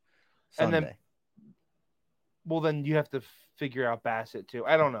pitch And Sunday. then- Well, then you have to figure out Bassett too.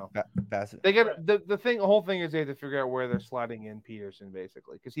 I don't know. Bassett. They got the whole thing is they have to figure out where they're sliding in Peterson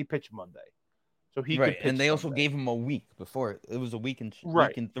basically because he pitched Monday, so he Right, could pitch and they also Sunday. gave him a week before. It was a week and Right.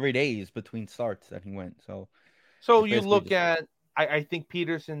 week and 3 days between starts that he went. So So it's you basically look just- at I think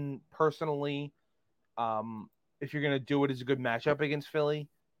Peterson personally, if you're gonna do it, is a good matchup against Philly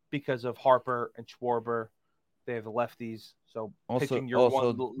because of Harper and Schwarber. They have the lefties, so Also- pitching your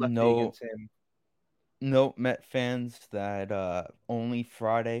also one lefty no- against him. note Met fans that only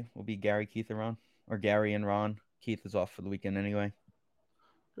Friday will be Gary, Keith, and Ron, or Gary and Ron. Keith is off for the weekend anyway.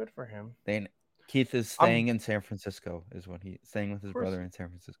 Good for him. Keith is staying in San Francisco. Is what he's staying with his course. brother in San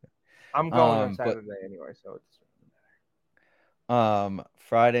Francisco. I'm going on but- Saturday anyway, so it's.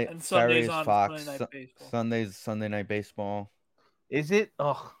 Friday, And Saturday Sunday's is on Fox. Sunday Night Baseball. Sunday's Sunday Night Baseball. Is it?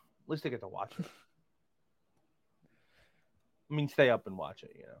 Ugh. At least I get to watch it. I mean, stay up and watch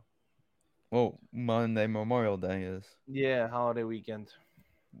it, you know. Well, Monday Memorial Day is Yeah, holiday weekend.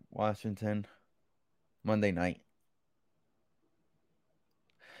 Washington. Monday night.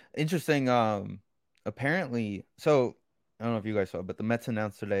 Interesting. Apparently, so I don't know if you guys saw, but the Mets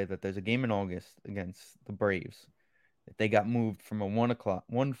announced today that there's a game in August against the Braves. They got moved from a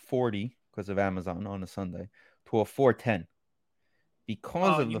 1:40 because of Amazon on a Sunday to a 4:10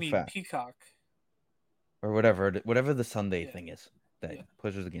 because of you the mean fact, Peacock? or whatever the Sunday Yeah. thing is that Yeah.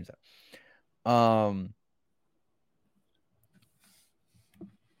 pushes the games out.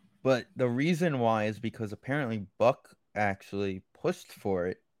 But the reason why is because apparently Buck actually pushed for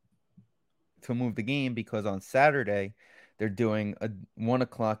it to move the game because on Saturday they're doing a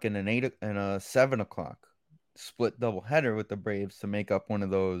 1:00 and an 8 and a 7:00 split doubleheader with the Braves to make up one of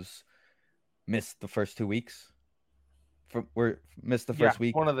those missed the first 2 weeks. Missed the first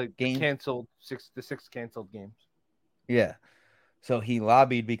week. One of the game. canceled the six canceled games. Yeah. So he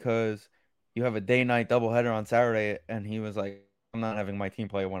lobbied because you have a day-night doubleheader on Saturday, and he was like, I'm not having my team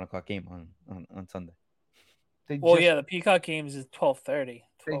play a 1:00 game on Sunday. The Peacock games is 12:30.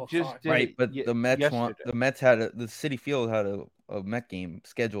 They just did Right, it but the Mets yesterday. the Mets had the City Field had a Met game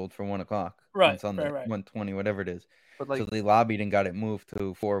scheduled for 1:00 on Right, Sunday, right. 1:20, whatever it is. But So they lobbied and got it moved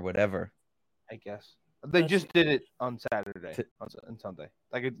to 4 whatever. I guess they That's- just did it on Saturday on Sunday.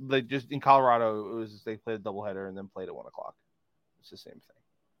 They just in Colorado it was they played a doubleheader and then played at 1:00. It's the same thing.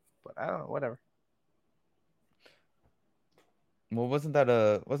 But I don't know, whatever. Well, wasn't that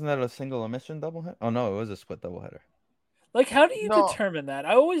a single emission doubleheader? Oh no, it was a split doubleheader. Like, how do you No. determine that?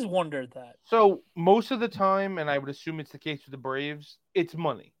 I always wondered that. So most of the time, and I would assume it's the case with the Braves, it's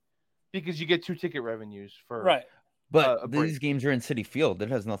money because you get 2 ticket revenues for Right. But Braves. these games are in City Field. It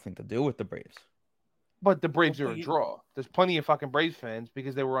has nothing to do with the Braves. But the Braves Well, are a you- draw. There's plenty of fucking Braves fans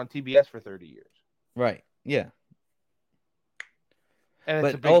because they were on TBS for 30 years, Right. Yeah. and it's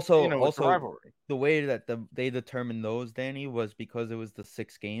But a big, also- it's a also- rivalry. The way that they determined those, Danny, was because it was the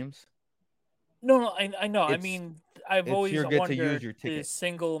 6 games. No, I know. I It's- mean, I've it's always your get to wondered use your the ticket.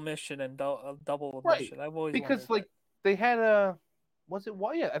 single mission and double Right, mission. I've always Because wondered like they had a, was it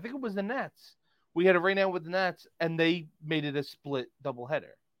why? Yeah, I think it was the Nats We had it right now with the Nats, and they made it a split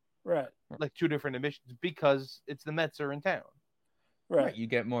doubleheader, Right. like 2 different emissions because it's the Mets are in town. Right. You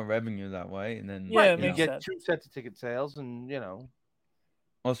get more revenue that way, and then Yeah, it You makes get sense. 2 sets of ticket sales, and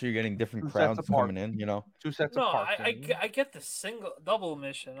also you're getting different 2 sets crowds of coming parking. in. 2 sets No, of parking. I get the double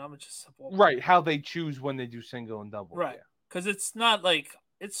mission. I'm just Right, how they choose when they do single and double. right Yeah. because it's not like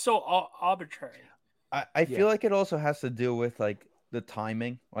it's so arbitrary. I feel like it also has to do with like the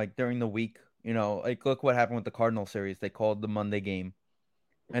timing, like during the week. Like look what happened with the Cardinal series. They called the Monday game,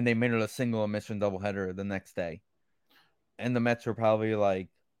 and they made it a single emission doubleheader the next day. And the Mets were probably like,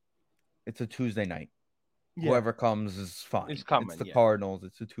 it's a Tuesday night. Yeah. Whoever comes is fine. It's coming, It's the yeah. Cardinals.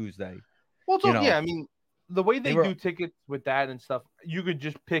 It's a Tuesday. Well, You know, yeah, I mean, the way they were- do tickets with that and stuff, you could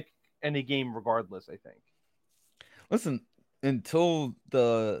just pick any game regardless, I think. Listen, until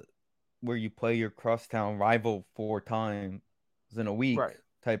where you play your crosstown rival 4 times in a week Right.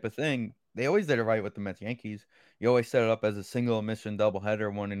 type of thing, they always did it right with the Mets Yankees. You always set it up as a single emission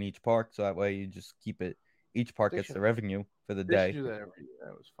doubleheader, one in each park, so that way you just keep it. Each park They gets should- the revenue for the They should day. do that every year.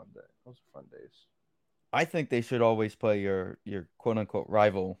 That was a fun day. Those were fun days. I think they should always play your quote unquote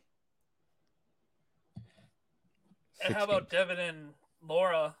rival. And how about Devin and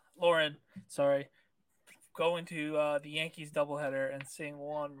Lauren, sorry, going to the Yankees doubleheader and seeing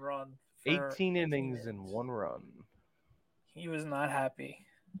 1 run. 18 innings and 1 run. He was not happy.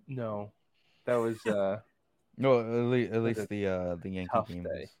 No, that was No, at least the Yankee tough game.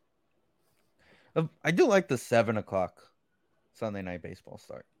 day. I do like the 7:00 Sunday night baseball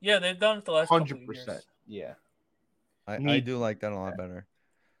start. Yeah, they've done it the last couple of 100%. years. Yeah. I do like that a lot better,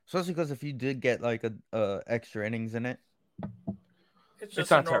 especially because if you did get like a extra innings in it, It's just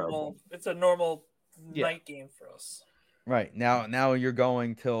not a normal. terrible. It's a normal Yeah. night game for us. right now you're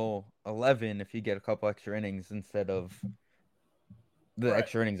going till 11 if you get a couple extra innings instead of the Right.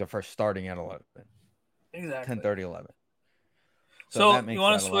 extra innings are first starting at 11. Exactly. 10:30, 11. So that makes you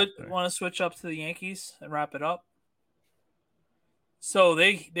want that to a lot switch? better. Want to switch up to the Yankees and wrap it up? So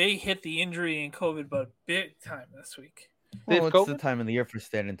they hit the injury and COVID, but big time this week. Well, They've it's the COVID? time of the year for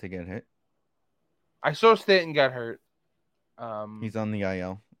Stanton to get hit. I saw Stanton got hurt. He's on the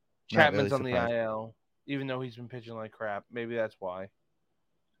IL. Not Chapman's really on the surprised. IL, even though he's been pitching like crap. Maybe that's why.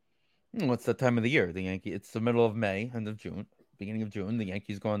 What's the time of the year? The Yankee. It's the middle of May, end of June, beginning of June. The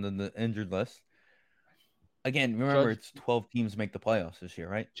Yankees go on the injured list. Again, remember it's 12 teams make the playoffs this year,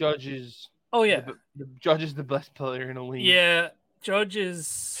 right? Judge is. Oh yeah, the Judge is the best player in the league. yeah. Judge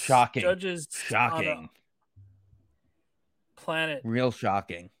is Shocking. Judge is Shocking. on a planet. Real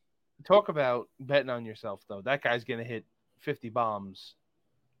shocking. Talk about betting on yourself, though. That guy's gonna hit 50 bombs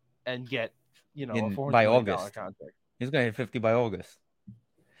and get a $400 by million August. contract. He's gonna hit 50 by August.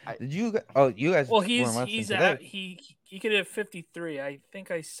 Did you? You guys? Well, weren't he's watching today. he could hit 53. I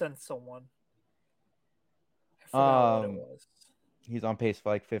think I sent someone. I forgot what it was. He's on pace for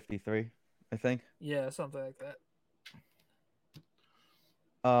like 53, I think. Yeah, something like that.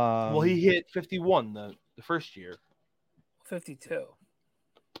 Well, he hit 51 the first year. 52.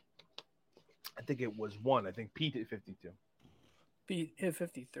 I think it was 1. I think Pete hit 52. Pete hit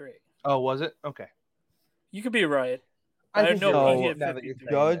 53. Oh, was it? Okay. You could be right. I think know you're Pete right. hit Now 53.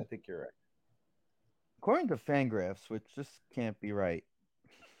 Judge- I think you're right. According to Fangraphs, which just can't be right,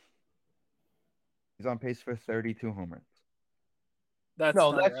 he's on pace for 32 home runs. That's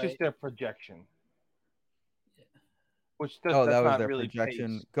No, not that's right. just their projection. Yeah. Which That that's was not their really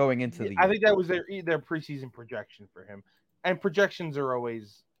projection pace. going into the year. I think that was their preseason projection for him. And projections are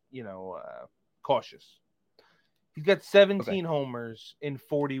always, cautious. He's got 17 homers in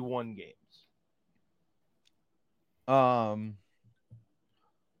 41 games.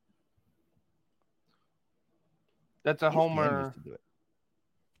 That's a ESPN homer used to do it.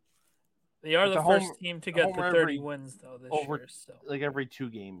 They are It's the a first homer- team to get the homer 30 every- wins though this over year. So like every 2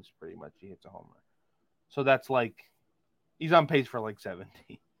 games, pretty much he hits a homer. So that's like he's on pace for like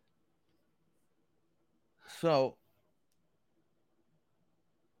 17. So,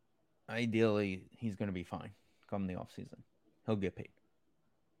 ideally, he's going to be fine come the offseason. He'll get paid.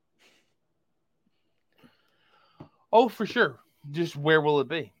 Oh, for sure. Just where will it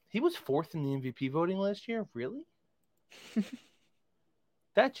be? He was 4th in the MVP voting last year. Really?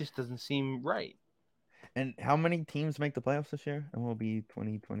 That just doesn't seem right. And how many teams make the playoffs this year? MLB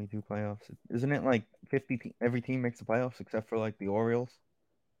 2022 playoffs. Isn't it like 50? Every team makes the playoffs except for like the Orioles.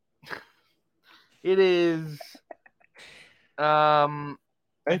 It is. I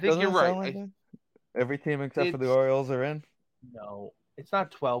think Doesn't you're it right. sound like that? Every team except for the It's- Orioles are in. No, it's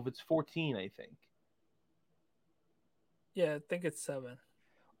not 12. It's 14, I think. yeah, I think it's 7.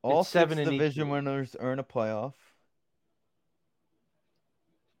 All It's 6 7 in each division league. winners earn a playoff.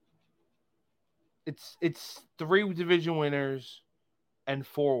 It's 3 division winners and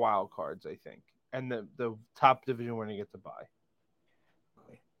 4 wild cards, I think, and the top division winner gets a bye.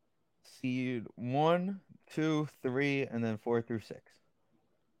 Seed 1, 2, 3, and then 4 through 6.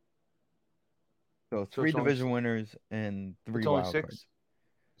 So 3 division winners and 3 wild cards.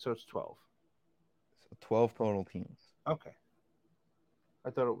 So it's 12. So 12 total teams. Okay. I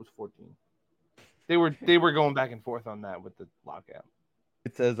thought it was 14. They were going back and forth on that with the lockout.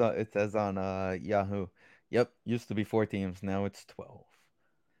 It says on Yahoo. Yep, used to be 4 teams, now it's 12.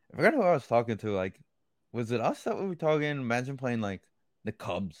 I forgot who I was talking to. Like, was it us that we were talking? Imagine playing like the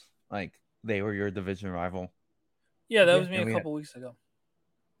Cubs, like they were your division rival. Yeah, that was me a couple weeks ago.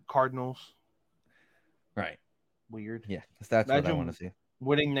 Cardinals. Right. Weird. Yeah, that's what I want to see.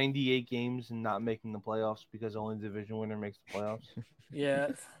 Winning 98 games and not making the playoffs because only division winner makes the playoffs. Yeah.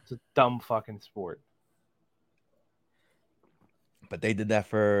 It's a dumb fucking sport. But they did that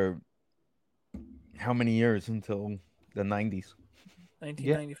for how many years until the 90s?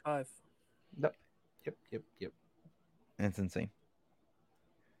 1995. Yep. Yep. It's insane.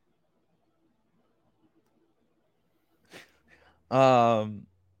 The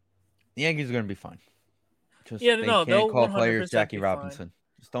Yankees are going to be fine. Just they can't call players Jackie Robinson. Fine.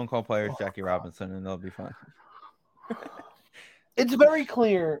 Just don't call players Jackie Robinson and they'll be fine. It's very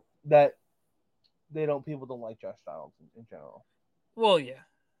clear that people don't like Josh Donaldson in general. Well, yeah.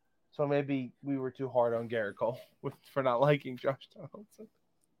 So maybe we were too hard on Garrett Cole for not liking Josh Donaldson.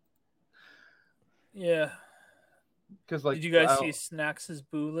 Yeah. Because did you guys see Snacks'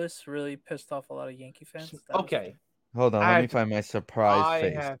 boo list? Really pissed off a lot of Yankee fans. Okay. Hold on, let me find my surprise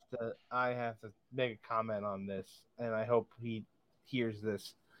face. I have to make a comment on this, and I hope he hears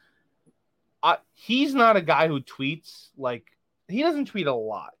this. He's not a guy who tweets he doesn't tweet a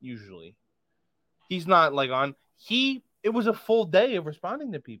lot usually. He's not on. It was a full day of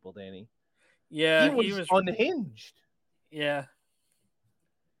responding to people, Danny. Yeah, he was unhinged. Yeah.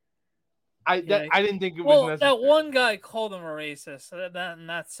 I didn't think it was necessary. That one guy called him a racist, and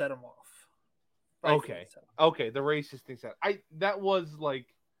that set him off. Okay, the racist thing said. That was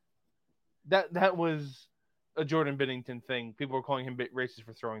that was a Jordan Binnington thing. People were calling him racist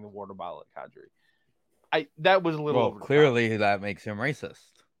for throwing the water bottle at Kadri. That was a little. Well, clearly that makes him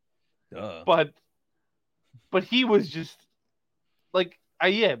racist. Duh. But he was just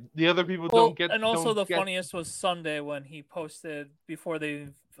the other people don't get. And also the funniest was Sunday when he posted before they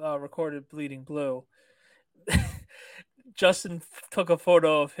recorded Bleeding Blue. Justin took a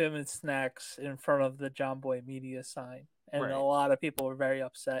photo of him and Snacks in front of the John Boy Media sign, and a lot of people were very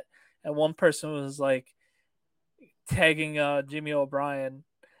upset. And one person was tagging Jimmy O'Brien.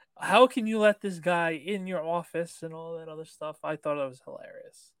 How can you let this guy in your office and all that other stuff? I thought it was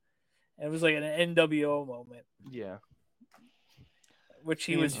hilarious. And it was like an NWO moment. Yeah. Which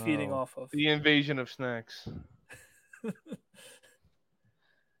he was feeding off of. The invasion of Snacks.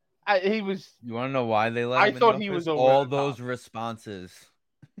 He was. You want to know why they let him? I thought he was all those responses.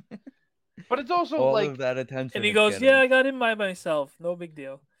 But it's also all of that attention. And he goes, "Yeah, I got in by myself. No big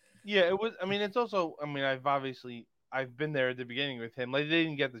deal." Yeah, it was. I mean, it's also. I mean, I've been there at the beginning with him. They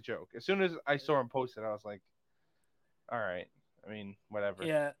didn't get the joke. As soon as I saw him post it, I was like, "All right." I mean, whatever.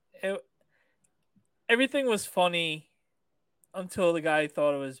 Yeah, everything was funny until the guy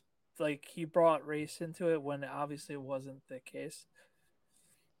thought it was he brought race into it when obviously it wasn't the case.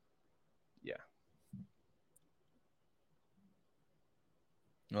 Yeah.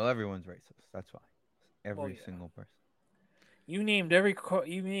 Well, everyone's racist. That's why. Every single person. You named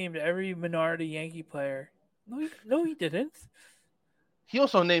every minority Yankee player. No, he didn't. He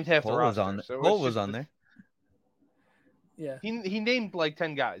also named half the roster. Cole was on there. Yeah. He named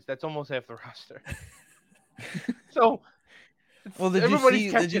 10 guys. That's almost half the roster. So. Well,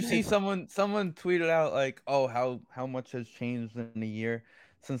 did you see someone tweeted out how much has changed in a year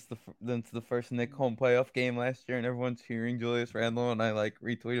since the first Knicks home playoff game last year, and everyone's hearing Julius Randle, and I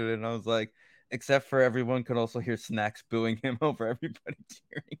retweeted it, and I was like, except for everyone could also hear Snacks booing him over everybody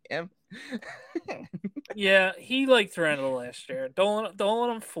cheering him. Yeah, he liked Randle last year. Don't let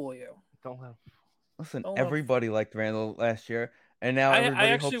him fool you. Listen, everybody liked Randle last year. And now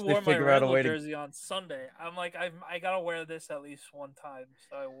everybody hopes they figure out a way to. I actually wore my jersey on Sunday. I'm I gotta wear this at least one time,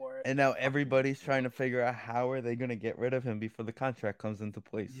 so I wore it. And now everybody's trying to figure out how are they gonna get rid of him before the contract comes into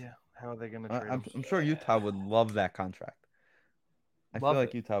place. Yeah, how are they gonna trade him? I'm sure Utah would love that contract. I feel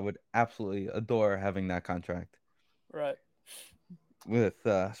like Utah would absolutely adore having that contract. Right. With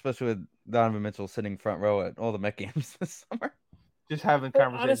especially with Donovan Mitchell sitting front row at all the Met games this summer. Just having But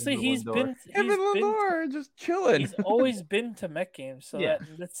conversations honestly, with he's Lindor. been Him he's and been Lindor are just chilling. he's always been to Met games, so Yeah.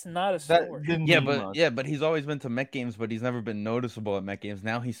 that's not a That story. didn't Yeah, mean but much. he's always been to Met games, but he's never been noticeable at Met games.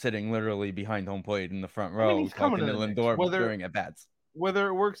 Now he's sitting literally behind home plate in the front row, he's coming talking to to the Knicks, Lindor during at bats. Whether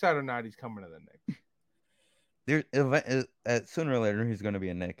it works out or not, he's coming to the Knicks. Sooner or later he's going to be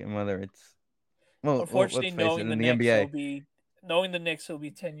a Knick, and whether it's let's Unfortunately, face it, knowing the in the Knicks, NBA, knowing the Knicks will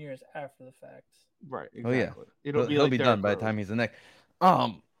be 10 years after the fact. Right, oh yeah, exactly. It'll be he'll like be Derrick done by the Rose. time he's a Knick.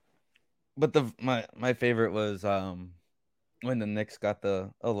 But my favorite was when the Knicks got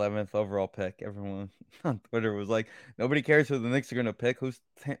the 11th overall pick. Everyone on Twitter was like, nobody cares who the Knicks are going to pick. Who's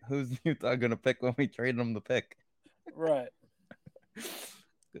Utah going to pick when we trade them the pick? Right.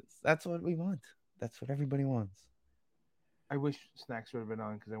 That's what we want. That's what everybody wants. I wish Snacks would have been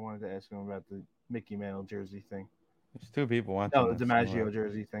on because I wanted to ask him about the Mickey Mantle jersey thing. There's two people watching. No, the DiMaggio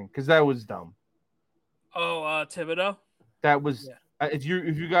jersey thing, because that was dumb. Oh, Thibodeau? That was Yeah. if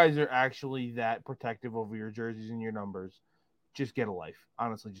you guys are actually that protective over your jerseys and your numbers, just get a life.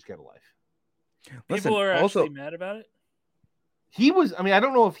 Honestly, just get a life. People are actually mad about it. He was. I mean, I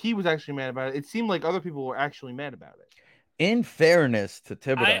don't know if he was actually mad about it. It seemed like other people were actually mad about it. In fairness to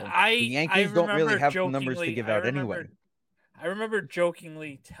Thibodeau, the the Yankees don't really have the numbers to give out anyway. I remember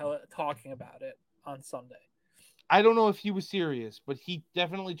jokingly talking about it on Sunday. I don't know if he was serious, but he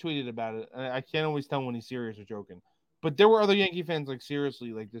definitely tweeted about it. I can't always tell when he's serious or joking. But there were other Yankee fans like,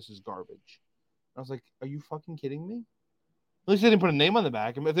 seriously, like, this is garbage. I was like, are you fucking kidding me? At least they didn't put a name on the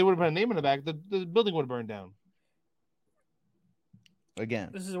back. I mean, if they would have put a name on the back, the building would have burned down.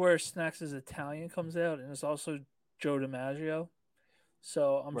 Again, this is where Snacks' Italian comes out, and it's also Joe DiMaggio.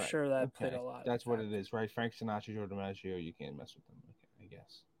 So I'm sure that played a lot. That's what it is, right? Frank Sinatra, Joe DiMaggio, you can't mess with them, I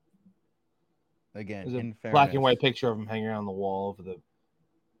guess. Again, there's in fairness, black and white picture of him hanging on the wall over the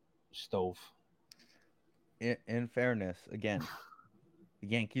stove. In fairness, again, the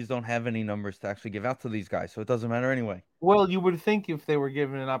Yankees don't have any numbers to actually give out to these guys, so it doesn't matter anyway. Well, you would think if they were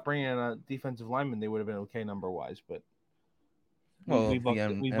not bringing in a defensive lineman, they would have been okay number-wise, but the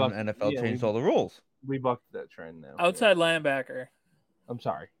NFL changed all the rules. We bucked that trend now. Outside linebacker. I'm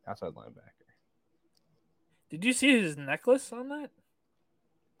sorry, outside linebacker. Did you see his necklace on that?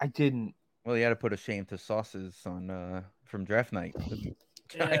 I didn't. Well, he had to put a shame to sauces on from draft night. And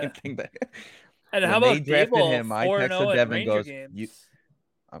how about they drafted Dable, him? I texted Devin, goes,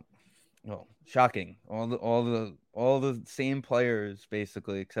 shocking. All the same players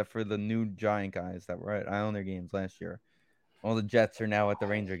basically, except for the new Giant guys that were at Islander games last year. All the Jets are now at the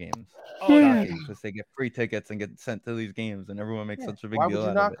Ranger games. Oh, yeah, because they get free tickets and get sent to these games, and everyone makes such a big deal out of it. Why would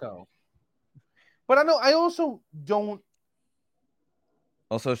you not go? But I also don't.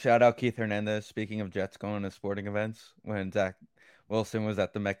 Also, shout out Keith Hernandez. Speaking of Jets going to sporting events, when Zach Wilson was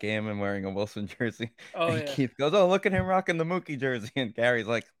at the Met game and wearing a Wilson jersey, Keith goes, "Oh, look at him rocking the Mookie jersey," and Gary's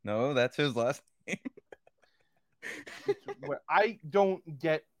like, "No, that's his last name." I don't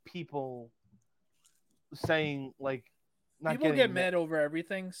get people saying like. People get mad over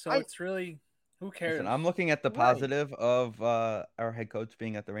everything, so it's really who cares? Listen, I'm looking at the positive of our head coach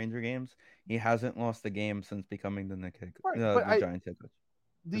being at the Ranger games. He hasn't lost a game since becoming the Giants head coach.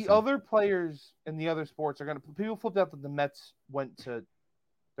 The other players in the other sports are people flipped out that the Mets went to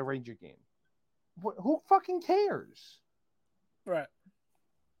the Ranger game. Who fucking cares? Right.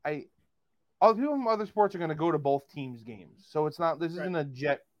 Other people from other sports are gonna go to both teams' games, so it's not. This isn't a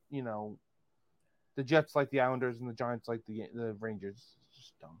Jet. The Jets like the Islanders and the Giants like the Rangers. It's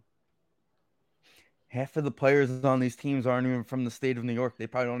just dumb. Half of the players on these teams aren't even from the state of New York. They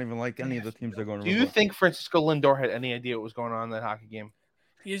probably don't even like any of the teams they're going to. Do you think Francisco Lindor had any idea what was going on in that hockey game?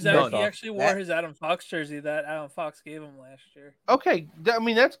 He actually wore his Adam Fox jersey that Adam Fox gave him last year. Okay, I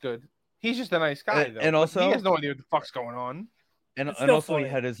mean that's good. He's just a nice guy, though. And also, he has no idea what the fuck's going on. And also, he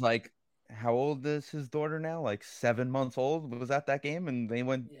had his how old is his daughter now? Like 7 months old. Was at that game, and they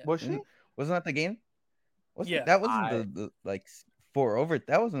went. Yeah. Was she? Wasn't that the game? That wasn't the 4 over.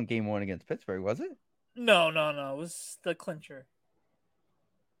 That wasn't game 1 against Pittsburgh, was it? No. It was the clincher.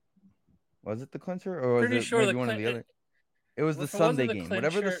 Was it the clincher, or was it maybe one of the other? It was the Sunday game,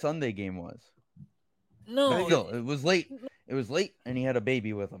 whatever the Sunday game was. No, it was late. It was late, and he had a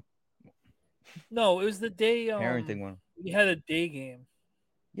baby with him. No, it was the day. Parenting one. We had a day game.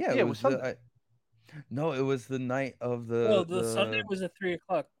 Yeah, it was Sunday. No, it was the night of the. No, the Sunday was a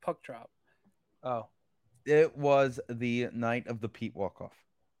 3:00 puck drop. Oh. It was the night of the Pete walk-off.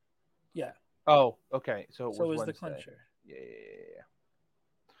 Yeah. Oh, okay. So it was the clincher. Yeah.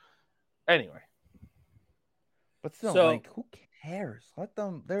 Anyway. But still, who cares? Let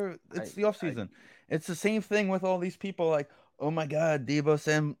them. It's the off season. It's the same thing with all these people. Like, oh my God,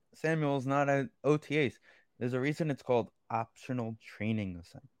 Deebo Samuel's not at OTAs. There's a reason it's called optional training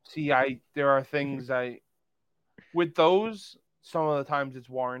assignment. See, there are things with those, some of the times it's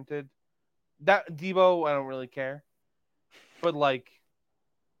warranted. That Debo, I don't really care. But like,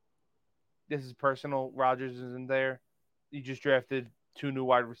 this is personal. Rodgers isn't there. You just drafted 2 new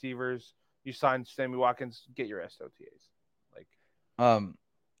wide receivers. You signed Sammy Watkins. Get your SOTAs. Like,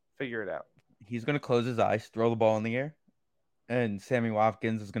 figure it out. He's gonna close his eyes, throw the ball in the air, and Sammy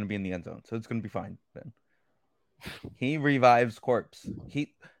Watkins is gonna be in the end zone, so it's gonna be fine. Then he revives corpse.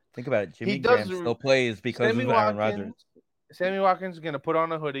 Think about it. Jimmy Graham still plays because of Aaron Rodgers. Sammy Watkins is gonna put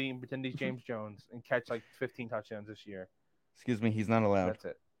on a hoodie and pretend he's James Jones and catch like 15 touchdowns this year. Excuse me, he's not allowed. That's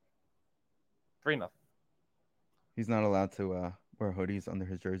it. 3-0. He's not allowed to wear hoodies under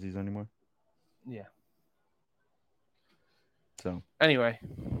his jerseys anymore. Yeah. So anyway,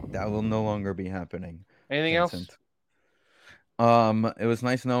 that will no longer be happening. Anything else? It was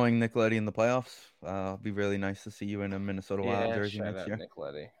nice knowing Nick Leddy in the playoffs. It'll be really nice to see you in a Minnesota Wild jersey next year. Nick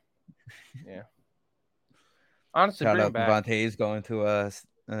Leddy. Yeah. Honestly, shout bring out back. Devontae's going to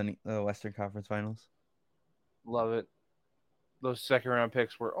the Western Conference Finals. Love it. Those second-round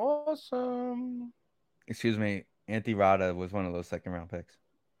picks were awesome. Excuse me, Antti Rada was one of those second-round picks.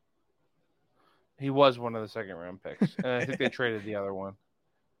 He was one of the second-round picks, and I think they traded the other one.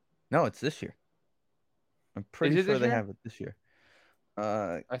 No, it's this year. I'm pretty sure they have it this year.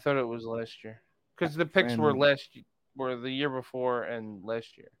 I thought it was last year because the picks were the year before and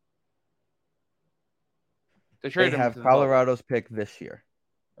last year. They have Colorado's pick this year.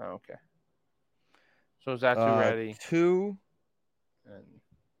 Oh, okay. So is that too ready? 2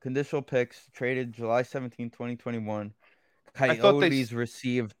 conditional picks traded July 17, 2021. Coyotes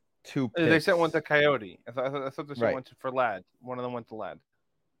received 2 picks. They sent one to Coyote. I thought they sent one for Ladd. One of them went to Ladd.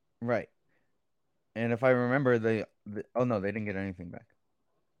 Right. And if I remember, they didn't get anything back.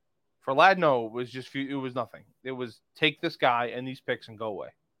 For Ladd, no, it was nothing. It was take this guy and these picks and go away.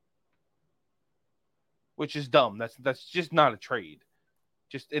 Which is dumb. That's just not a trade.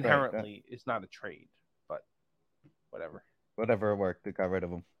 Just inherently, it's not a trade. But whatever. Whatever worked, they got rid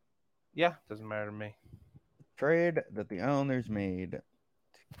of him. Yeah, doesn't matter to me. Trade that the Islanders made to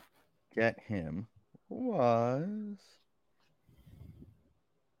get him was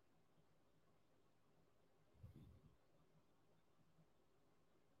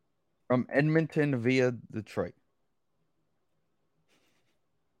from Edmonton via Detroit.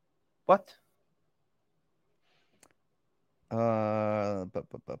 What? The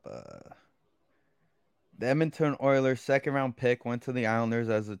Edmonton Oilers' second-round pick went to the Islanders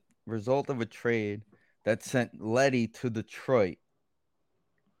as a result of a trade that sent Leddy to Detroit.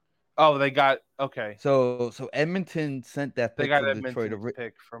 Oh, they got okay. So Edmonton sent that pick to Detroit.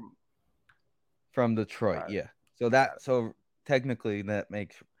 Pick from Detroit, yeah. So technically that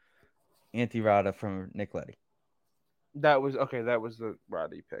makes Antti Rada from Nick Leddy. That was the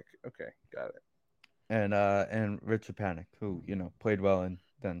Roddy pick. Okay, got it. And Richard Panik, who played well and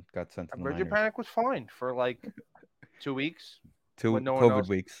then got sent to the Richard minors. Panik was fine for like 2 weeks. 2 COVID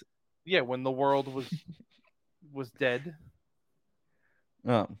weeks. Yeah, when the world was dead.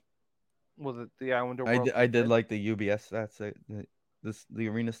 Was it the Islander world? I did like the UBS stats, the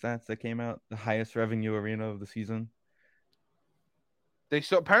arena stats that came out, the highest revenue arena of the season. They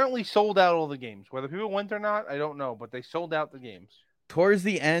apparently sold out all the games. Whether people went or not, I don't know, but they sold out the games. Towards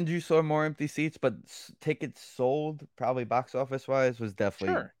the end, you saw more empty seats, but tickets sold, probably box office wise, was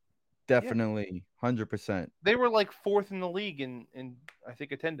definitely 100%. They were like 4th in the league in I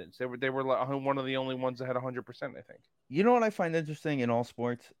think attendance. They were like one of the only ones that had 100%. I think. You know what I find interesting in all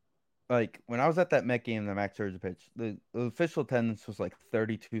sports? Like when I was at that Met game, the Max Scherzer pitch, the official attendance was like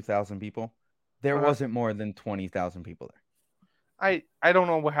 32,000 people. There wasn't more than 20,000 people there. I don't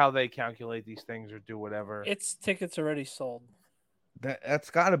know how they calculate these things or do whatever. It's tickets already sold. That's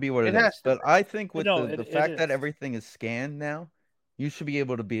got to be what it is. But I think with the fact that everything is scanned now, you should be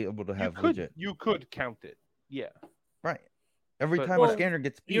able to have legit. You could count it. Yeah. Right. Every time a scanner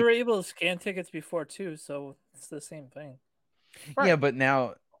gets beat. You were able to scan tickets before too, so it's the same thing. Right. Yeah, but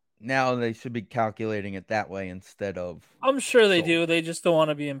now they should be calculating it that way instead of. I'm sure they do. They just don't want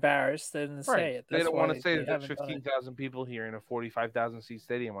to be embarrassed and say it. They don't want to say that there's 15,000 people here in a 45,000 seat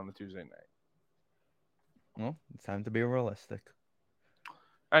stadium on a Tuesday night. Well, it's time to be realistic.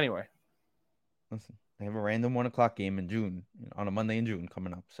 Anyway, listen, they have a random 1:00 game in June on a Monday in June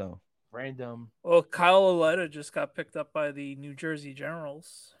coming up. So random. Well, Kyle Oleta just got picked up by the New Jersey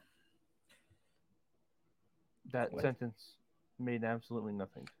Generals. That sentence made absolutely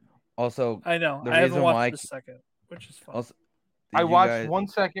nothing. Also, I know. I haven't watched the second, which is fun. Also, I watched 1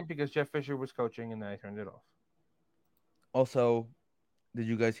 second because Jeff Fisher was coaching, and then I turned it off. Also, did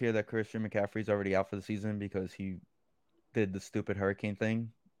you guys hear that Christian McCaffrey's already out for the season because he did the stupid hurricane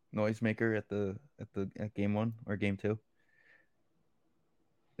thing, noisemaker at game 1 or game 2.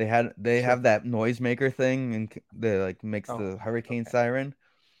 They have that noisemaker thing and they like makes the hurricane siren,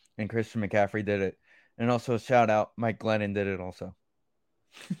 and Christian McCaffrey did it. And also shout out Mike Glennon did it also.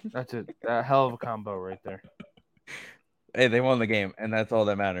 That's a hell of a combo right there. Hey, they won the game, and that's all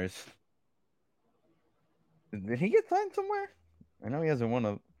that matters. Did he get signed somewhere? I know he hasn't won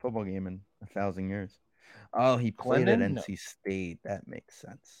a football game in 1,000 years. Oh, he played at NC State. That makes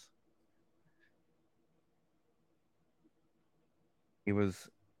sense. He was...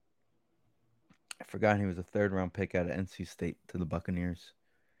 I forgot he was a 3rd-round pick out of NC State to the Buccaneers.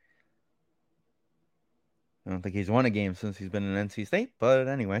 I don't think he's won a game since he's been in NC State, but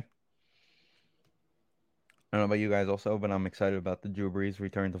anyway. I don't know about you guys also, but I'm excited about the Drew Brees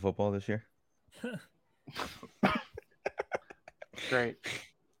return to football this year. Great.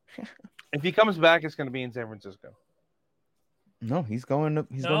 If he comes back, it's going to be in San Francisco. No, he's going back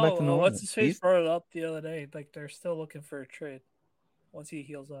to New Orleans. What's his face brought it up the other day? Like they're still looking for a trade once he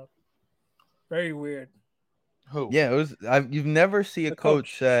heals up. Very weird. Who? Yeah, it was. You've never see a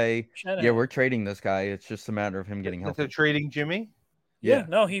coach say, Shanahan. "Yeah, we're trading this guy. It's just a matter of him getting healthy." They're trading Jimmy? Yeah.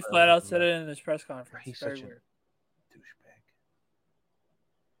 No, he flat out said it in his press conference. He's very such weird. a douchebag.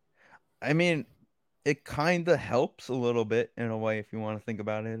 I mean, it kind of helps a little bit in a way if you want to think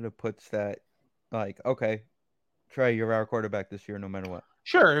about it. It puts that, like, okay, Trey, you're our quarterback this year, no matter what.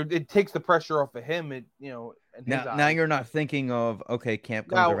 Sure, it takes the pressure off of him. It now you're not thinking of okay, camp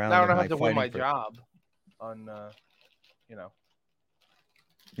comes now, around. Now I don't have to win my job.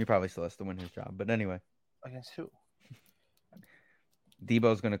 He probably still has to win his job, but anyway. Against who?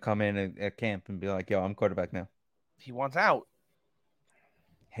 Debo's gonna come in at camp and be like, "Yo, I'm quarterback now." He wants out.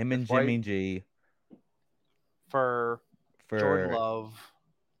 Him and Jimmy G. For Jordan Love.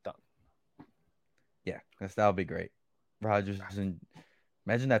 Done. Yeah, that'll be great. Rodgers and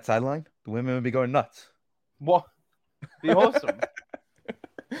imagine that sideline. The women would be going nuts. What? Be awesome.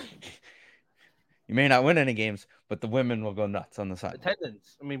 You may not win any games, but the women will go nuts on the side.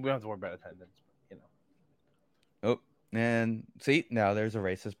 Attendance. I mean, we don't have to worry about attendance, but, Oh, and see, now there's a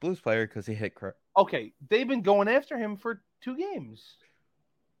racist Blues player because he hit. Okay, they've been going after him for 2 games.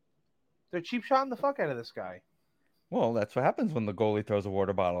 They're cheap shotting the fuck out of this guy. Well, that's what happens when the goalie throws a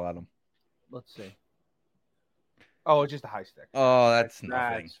water bottle at him. Let's see. Oh, it's just a high stick. Oh, that's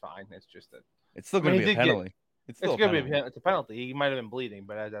nothing. That's fine. It's just that. It's still going to be a penalty. It's going to be it's a penalty. He might have been bleeding,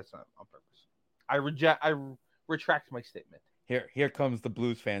 but that's not on purpose. I retract my statement. Here comes the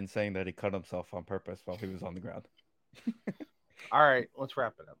Blues fan saying that he cut himself on purpose while he was on the ground. All right, let's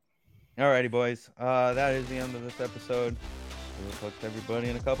wrap it up. All righty, boys. That is the end of this episode. We'll talk to everybody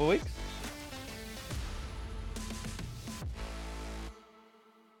in a couple weeks.